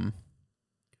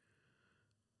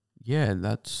 Yeah,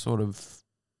 that's sort of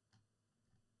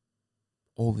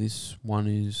all this one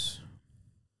is.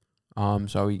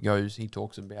 So he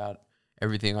talks about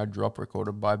everything I drop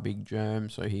recorded by Big Germ.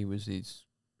 So he was his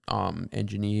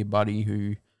engineer buddy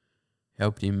who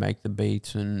helped him make the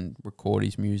beats and record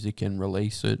his music and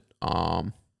release it.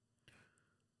 And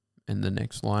the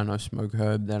next line, I smoke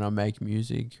herb, then I make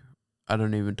music. I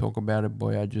don't even talk about it,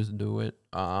 boy, I just do it.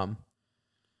 I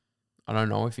don't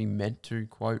know if he meant to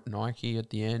quote Nike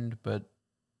at the end, but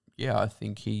yeah, I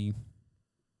think he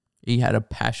had a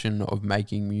passion of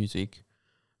making music.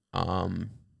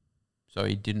 So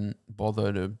he didn't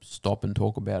bother to stop and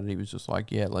talk about it. He was just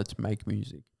like, yeah, let's make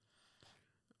music.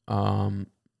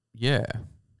 Yeah.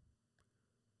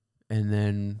 And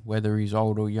then whether he's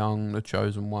old or young, the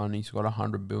chosen one, he's got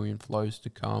 100 billion flows to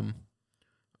come.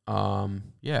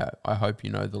 Yeah, I hope you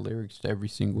know the lyrics to every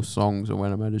single song, so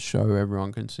when I'm at a show,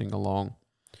 everyone can sing along.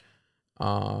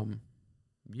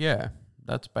 Yeah,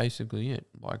 that's basically it.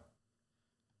 Like,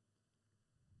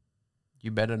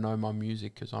 you better know my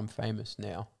music because I'm famous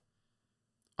now.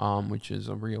 Which is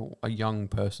a young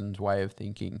person's way of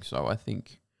thinking. So I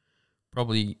think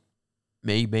probably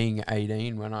me being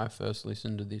 18 when I first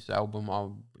listened to this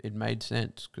album, it made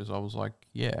sense because I was like,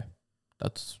 yeah,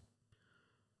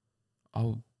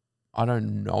 I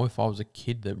don't know if I was a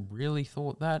kid that really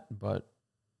thought that, but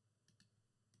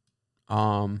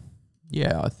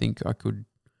yeah, I think I could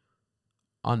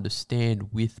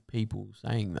understand with people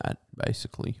saying that,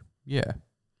 basically. Yeah.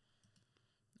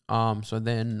 So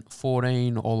then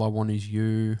 14, All I Want Is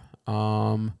You.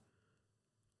 I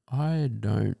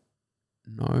don't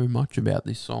know much about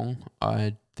this song.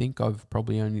 I think I've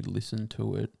probably only listened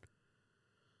to it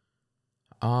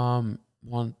when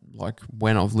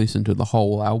I've listened to the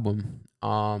whole album.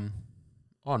 Oh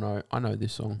no, I know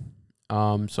this song.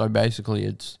 So basically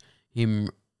it's him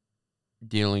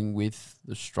dealing with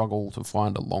the struggle to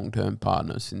find a long-term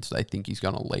partner since they think he's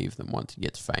going to leave them once he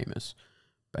gets famous.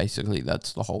 Basically,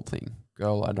 that's the whole thing.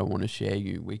 Girl, I don't want to share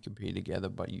you. We could be together,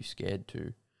 but you scared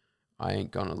to. I ain't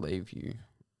going to leave you.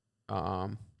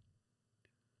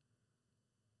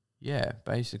 Yeah,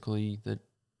 basically that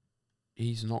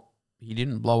he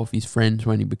didn't blow off his friends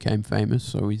when he became famous,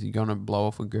 so is he going to blow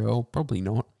off a girl? Probably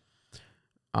not.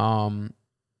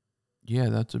 Yeah,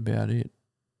 that's about it.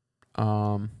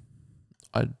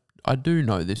 I do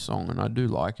know this song and I do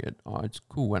like it. It's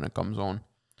cool when it comes on.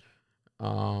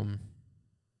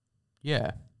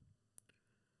 Yeah.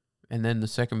 And then the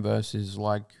second verse is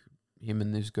like him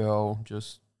and this girl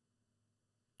just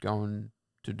going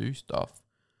to do stuff.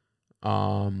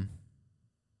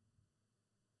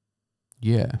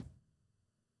 Yeah.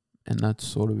 And that's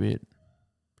sort of it.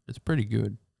 It's pretty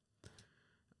good.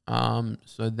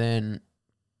 So then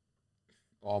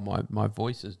my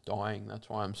voice is dying, that's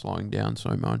why I'm slowing down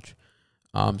so much.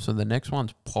 So the next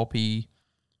one's Poppy.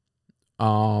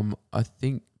 I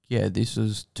think this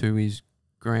is to his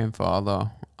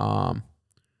grandfather. Talking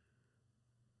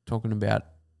about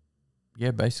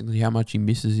basically how much he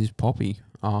misses his Poppy.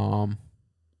 Over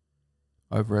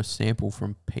a sample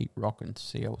from Pete Rock and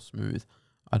CL Smooth.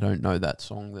 I don't know that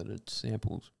song that it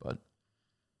samples, but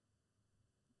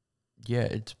yeah,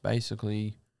 it's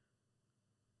basically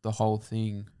the whole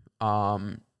thing.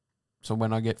 So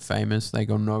when I get famous, they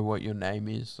gonna know what your name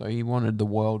is. So he wanted the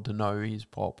world to know his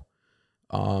pop.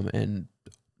 And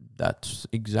that's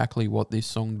exactly what this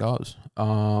song does.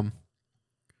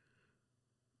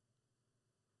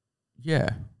 yeah,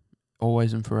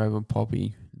 always and forever,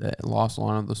 Poppy. That last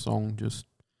line of the song, just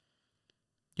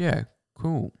yeah,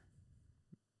 cool.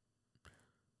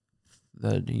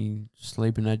 That he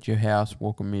sleeping at your house,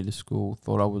 walking me to school.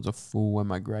 Thought I was a fool when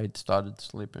my grades started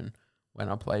slipping. When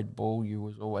I played ball, you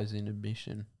was always in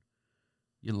admission.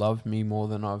 You loved me more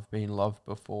than I've been loved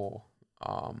before.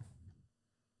 Um,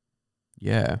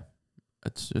 yeah,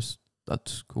 it's just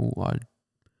that's cool.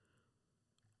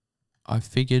 I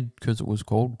figured because it was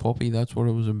called Poppy, that's what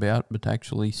it was about. But to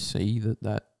actually see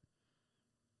that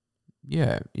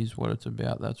yeah is what it's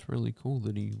about. That's really cool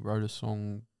that he wrote a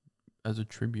song as a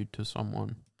tribute to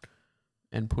someone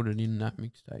and put it in that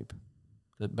mixtape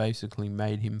that basically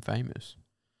made him famous.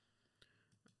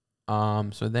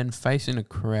 So then facing a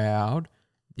crowd,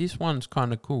 this one's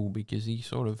kind of cool because he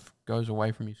sort of goes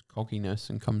away from his cockiness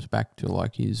and comes back to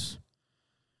like his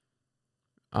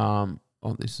oh,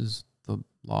 this is the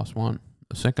last one,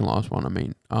 the second last one. I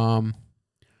mean,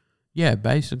 yeah,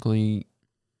 basically.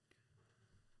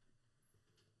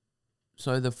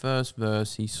 So the first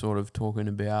verse, he's sort of talking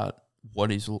about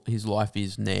what his life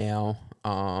is now,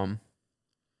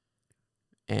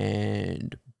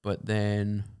 and but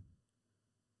then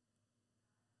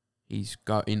he's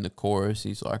got in the chorus,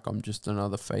 he's like, I'm just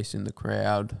another face in the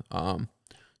crowd.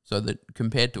 So that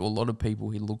compared to a lot of people,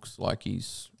 he looks like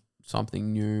he's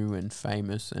something new and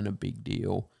famous and a big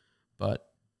deal. But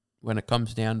when it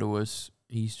comes down to us,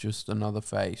 he's just another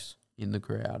face in the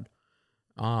crowd.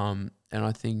 And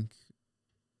I think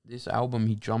this album,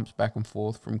 he jumps back and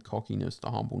forth from cockiness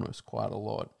to humbleness quite a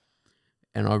lot.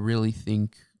 And I really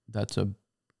think that's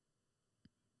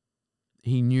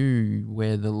he knew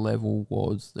where the level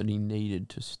was that he needed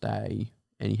to stay,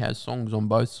 and he has songs on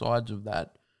both sides of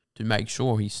that to make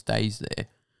sure he stays there.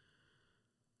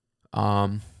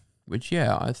 Um, which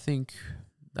yeah, I think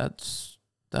that's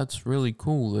that's really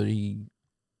cool that he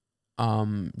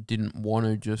didn't want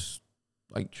to just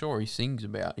like sure he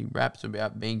raps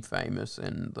about being famous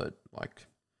and that like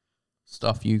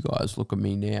stuff you guys look at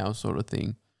me now sort of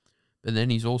thing. But then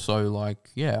he's also like,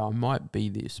 yeah, I might be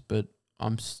this, but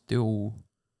I'm still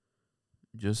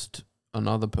just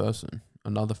another person,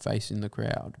 another face in the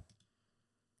crowd.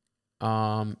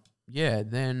 Um, yeah,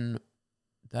 then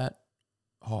that.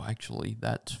 Oh, actually,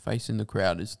 that face in the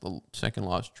crowd is the second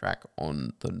last track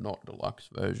on the not deluxe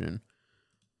version,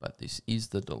 but this is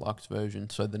the deluxe version.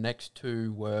 So the next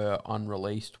two were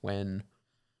unreleased when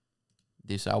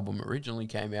this album originally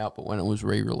came out, but when it was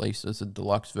re-released as a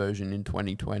deluxe version in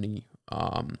 2020,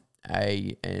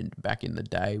 A and Back in the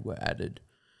Day were added.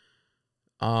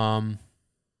 Um,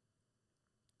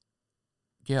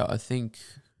 yeah, I think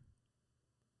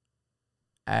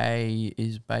A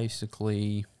is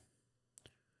basically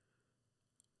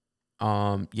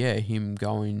yeah, him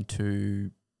going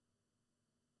to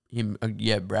him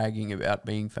yeah, bragging about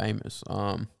being famous.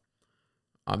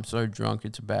 I'm so drunk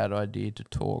it's a bad idea to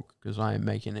talk because I ain't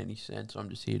making any sense. I'm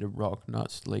just here to rock,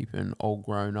 not sleeping, all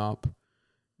grown up.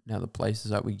 Now the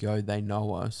places that we go, they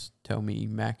know us. Tell me,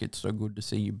 Mac, it's so good to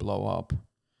see you blow up.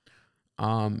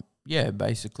 Yeah,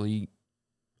 basically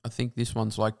I think this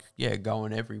one's like, yeah,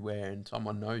 going everywhere and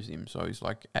someone knows him. So he's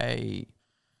like, hey,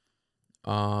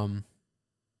 um,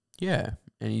 yeah.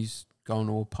 And he's going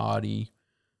to a party,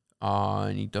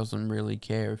 and he doesn't really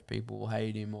care if people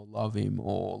hate him or love him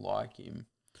or like him.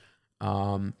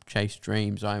 Chase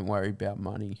dreams, I ain't worried about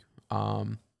money.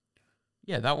 Um,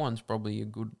 yeah, that one's probably a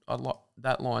good,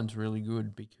 that line's really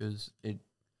good because it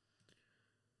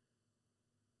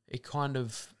kind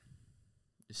of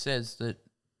says that,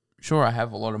 sure, I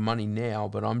have a lot of money now,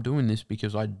 but I'm doing this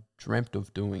because I dreamt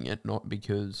of doing it, not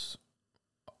because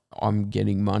I'm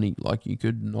getting money. Like you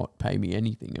could not pay me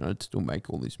anything and I'd still make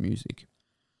all this music.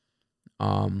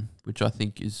 Which I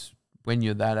think is when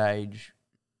you're that age,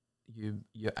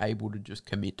 you're able to just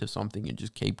commit to something and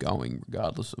just keep going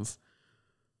regardless of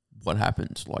what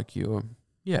happens. Like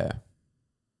yeah,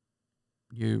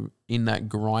 you in that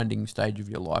grinding stage of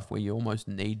your life where you almost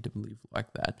need to live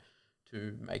like that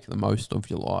to make the most of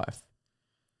your life.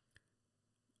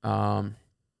 Um,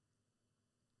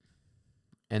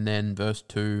 and then verse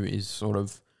 2 is sort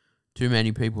of too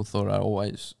many people thought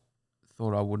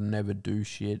I would never do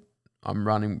shit. I'm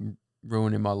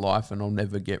ruining my life and I'll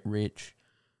never get rich.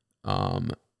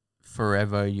 Um,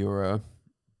 forever you're a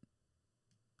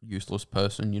useless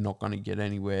person. You're not going to get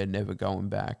anywhere, never going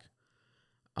back.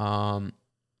 Um,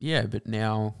 yeah, but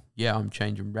now, yeah, I'm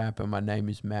changing rapper. My name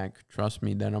is Mac. Trust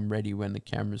me, then I'm ready when the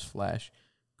cameras flash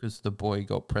because the boy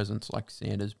got presents like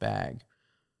Santa's bag.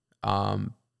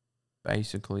 Um,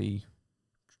 basically,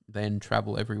 then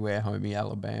travel everywhere, homie,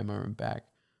 Alabama and back.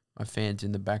 My fans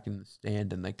in the back in the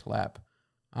stand and they clap.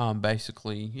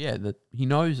 Basically, yeah, that he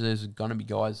knows there's gonna be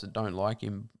guys that don't like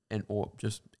him, and or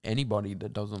just anybody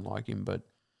that doesn't like him. But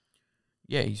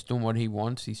yeah, he's doing what he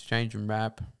wants. He's changing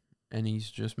rap, and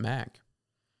he's just Mac.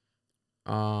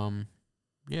 Um,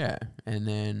 yeah, and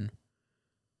then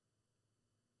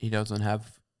he doesn't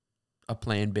have a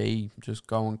plan B. Just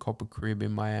go and cop a crib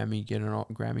in Miami, get an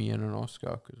Grammy and an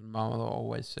Oscar, because mother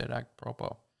always said act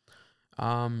proper.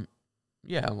 Um,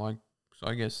 yeah, like, so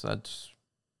I guess that's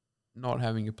not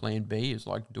having a plan B, is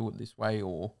like do it this way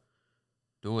or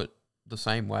do it the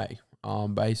same way.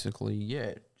 Basically,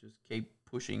 yeah, just keep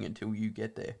pushing until you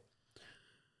get there.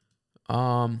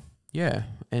 Um, yeah,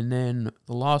 and then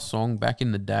the last song, Back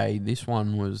in the Day, this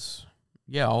one was,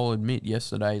 yeah, I'll admit,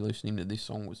 yesterday listening to this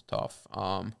song was tough.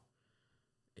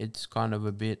 It's kind of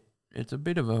a bit, it's a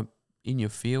bit of a in your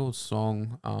feels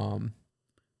song.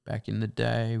 Back in the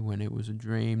day when it was a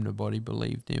dream, nobody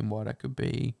believed in what I could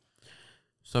be.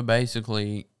 So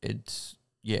basically, it's,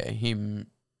 yeah, him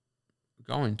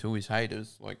going to his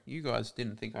haters, like, you guys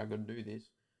didn't think I could do this,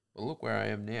 but look where I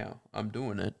am now. I'm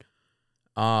doing it.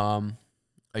 Um,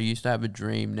 I used to have a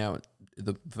dream. Now,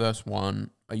 the first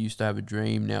one, I used to have a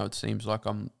dream. Now it seems like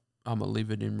I'm a live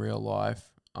it in real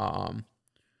life.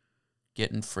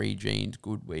 Getting free jeans,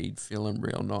 good weed, feeling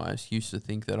real nice. Used to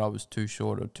think that I was too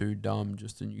short or too dumb,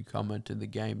 just a newcomer to the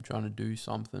game trying to do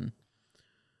something.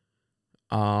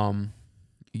 Um,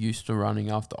 Used to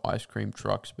running after ice cream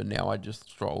trucks, but now I just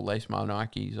stroll, lace my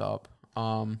Nikes up.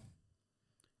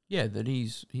 Yeah, that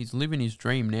he's living his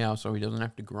dream now, so he doesn't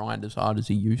have to grind as hard as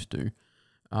he used to.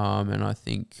 And I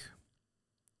think,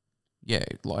 yeah,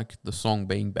 like the song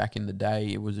being Back in the Day,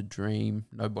 it was a dream.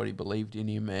 Nobody believed in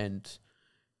him, and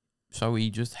so he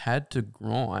just had to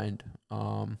grind.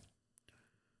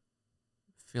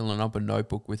 Filling up a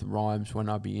notebook with rhymes when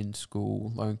I be in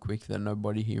school. Learn quick that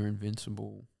nobody here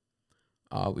invincible.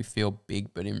 We feel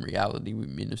big, but in reality we're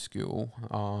minuscule.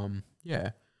 Yeah.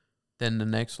 Then the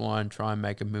next line, try and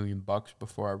make $1,000,000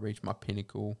 before I reach my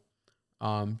pinnacle.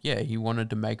 Yeah, he wanted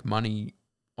to make money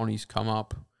on his come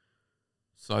up,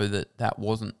 so that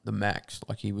wasn't the max.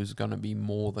 Like, he was gonna be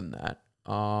more than that.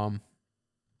 And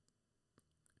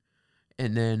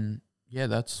then, yeah,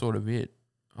 that's sort of it.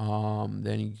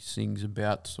 Then he sings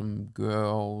about some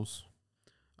girls.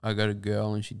 I got a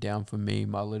girl and she down for me.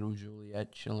 My little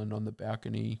Juliet chilling on the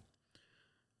balcony.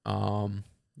 Um,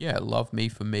 yeah, love me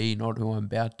for me, not who I'm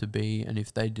about to be. And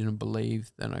if they didn't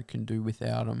believe, then I can do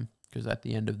without them. Because at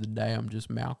the end of the day, I'm just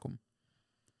Malcolm.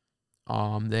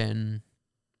 Then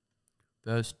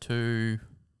verse 2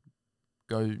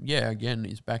 go, yeah, again,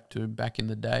 he's back to back in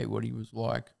the day, what he was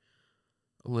like.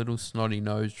 A little snotty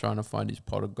nose trying to find his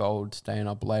pot of gold, staying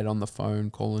up late on the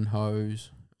phone, calling hoes.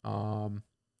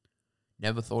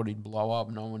 Never thought he'd blow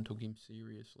up. No one took him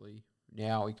seriously.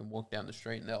 Now he can walk down the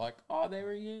street and they're like, oh,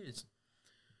 there he is.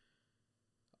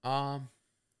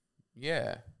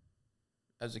 Yeah.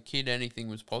 As a kid, anything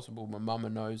was possible. My mama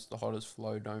knows the hottest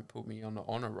flow don't put me on the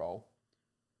honor roll.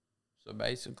 So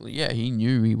basically, yeah, he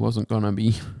knew he wasn't going to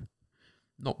be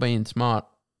not being smart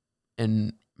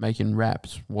and making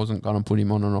raps wasn't going to put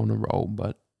him on an honor roll,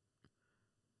 but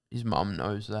his mum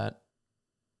knows that.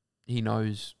 He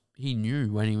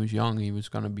knew when he was young he was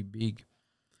going to be big.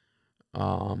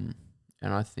 And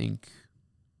I think,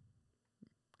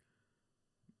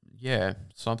 yeah,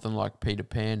 something like Peter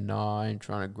Pan, nah, I ain't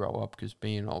trying to grow up because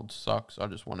being old sucks. I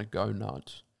just want to go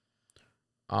nuts.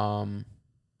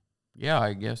 Yeah,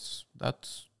 I guess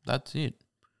that's it.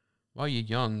 While you're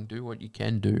young, do what you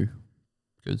can do.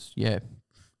 Because, yeah,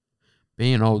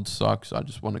 being old sucks. I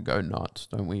just want to go nuts,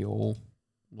 don't we all?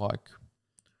 Like,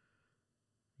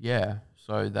 yeah,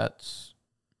 so that's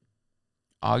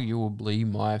arguably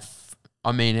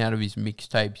I mean, out of his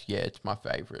mixtapes, yeah, it's my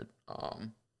favorite.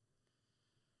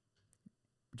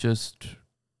 Just,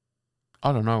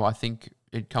 I don't know, I think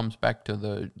it comes back to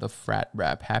the frat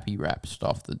rap, happy rap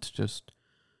stuff that's just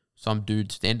some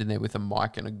dude standing there with a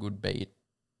mic and a good beat,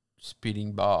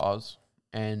 spitting bars,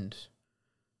 and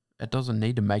it doesn't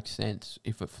need to make sense.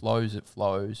 If it flows, it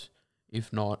flows.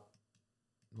 If not,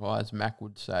 well, as Mac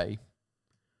would say,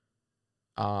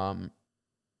 um,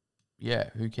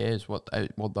 yeah, who cares what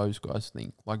those guys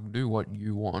think? Like, do what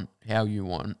you want, how you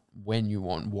want, when you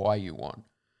want, why you want.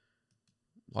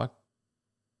 Like,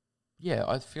 yeah,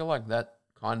 I feel like that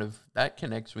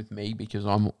connects with me because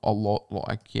I'm a lot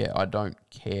like, yeah, I don't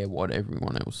care what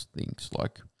everyone else thinks.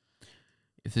 Like,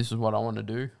 if this is what I want to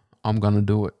do, I'm gonna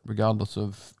do it, regardless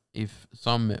of if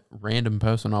some random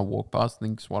person I walk past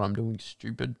thinks what I'm doing is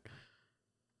stupid.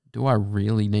 Do I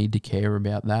really need to care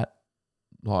about that?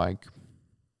 Like,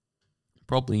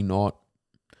 probably not.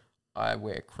 I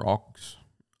wear Crocs.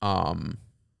 Um,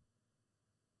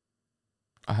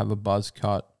 I have a buzz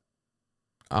cut.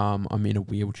 I'm in a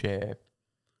wheelchair.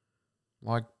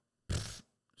 Like,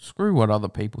 screw what other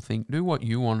people think. Do what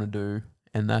you want to do,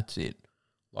 and that's it.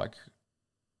 Like,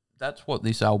 that's what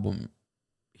this album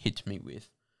hits me with.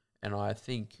 And I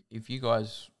think if you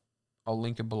guys, I'll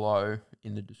link it below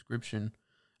in the description.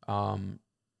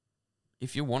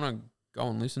 If you want to go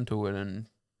and listen to it and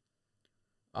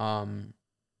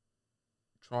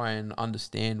try and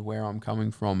understand where I'm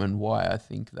coming from and why I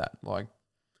think that, like,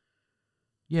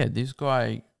 yeah, this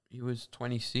guy, he was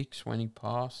 26 when he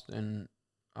passed, and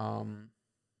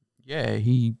yeah,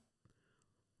 he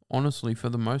honestly, for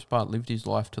the most part, lived his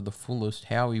life to the fullest,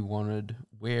 how he wanted,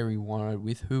 where he wanted,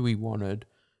 with who he wanted,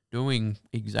 doing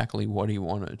exactly what he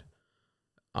wanted.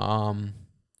 So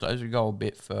as we go a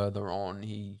bit further on,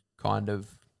 he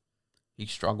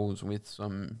struggles with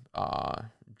some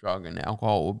drug and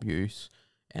alcohol abuse,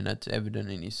 and it's evident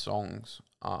in his songs.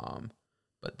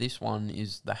 But this one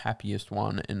is the happiest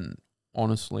one, and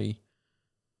honestly,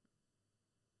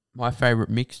 my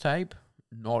favorite mixtape,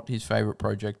 not his favorite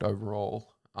project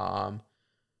overall.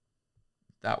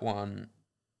 That one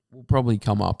will probably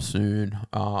come up soon.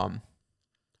 I'm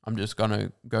just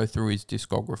gonna go through his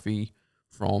discography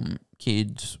from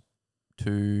K.I.D.S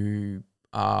to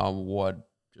what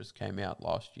just came out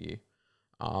last year.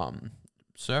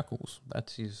 Circles.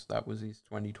 That was his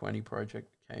 2020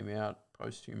 project that came out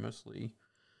posthumously.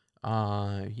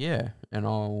 Yeah,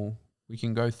 and we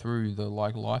can go through the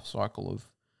life cycle of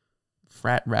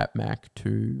Frat Rap Mac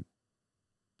to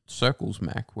Circles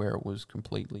Mac, where it was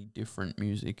completely different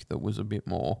music that was a bit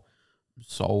more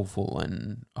soulful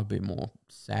and a bit more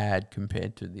sad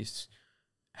compared to this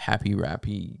happy rap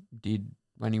he did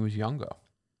when he was younger.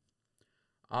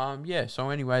 Yeah, so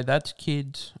anyway, that's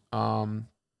K.I.D.S.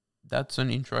 That's an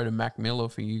intro to Mac Miller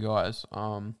for you guys.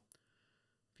 If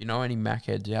you know any Mac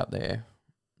heads out there,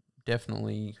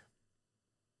 definitely,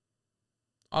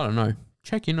 I don't know,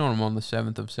 check in on him on the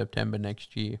 7th of September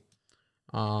next year.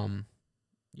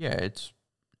 Yeah, it's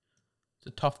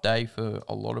a tough day for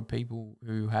a lot of people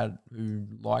who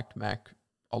liked Mac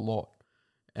a lot,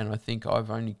 and I think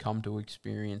I've only come to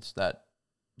experience that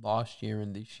last year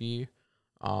and this year.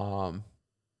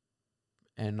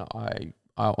 And I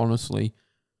honestly,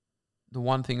 the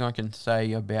one thing I can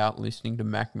say about listening to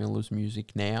Mac Miller's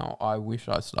music now, I wish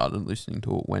I started listening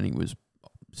to it when he was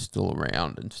still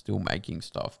around and still making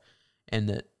stuff, and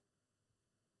that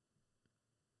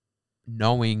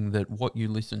knowing that what you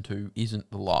listen to isn't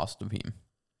the last of him.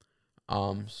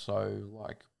 So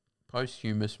like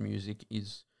posthumous music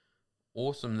is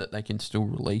awesome that they can still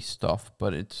release stuff,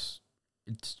 but it's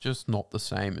just not the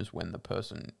same as when the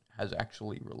person has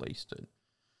actually released it.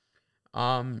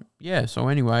 Yeah, so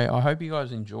anyway, I hope you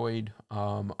guys enjoyed.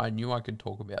 I knew I could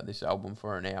talk about this album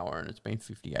for an hour and it's been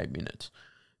 58 minutes.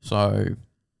 So,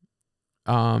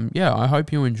 yeah, I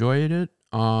hope you enjoyed it.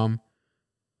 Come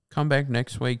back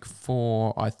next week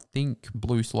for, I think,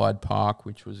 Blue Slide Park,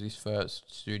 which was his first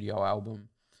studio album.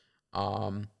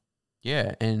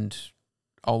 Yeah, and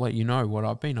I'll let you know what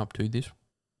I've been up to this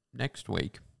next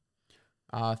week.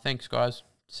 Thanks, guys.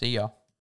 See ya.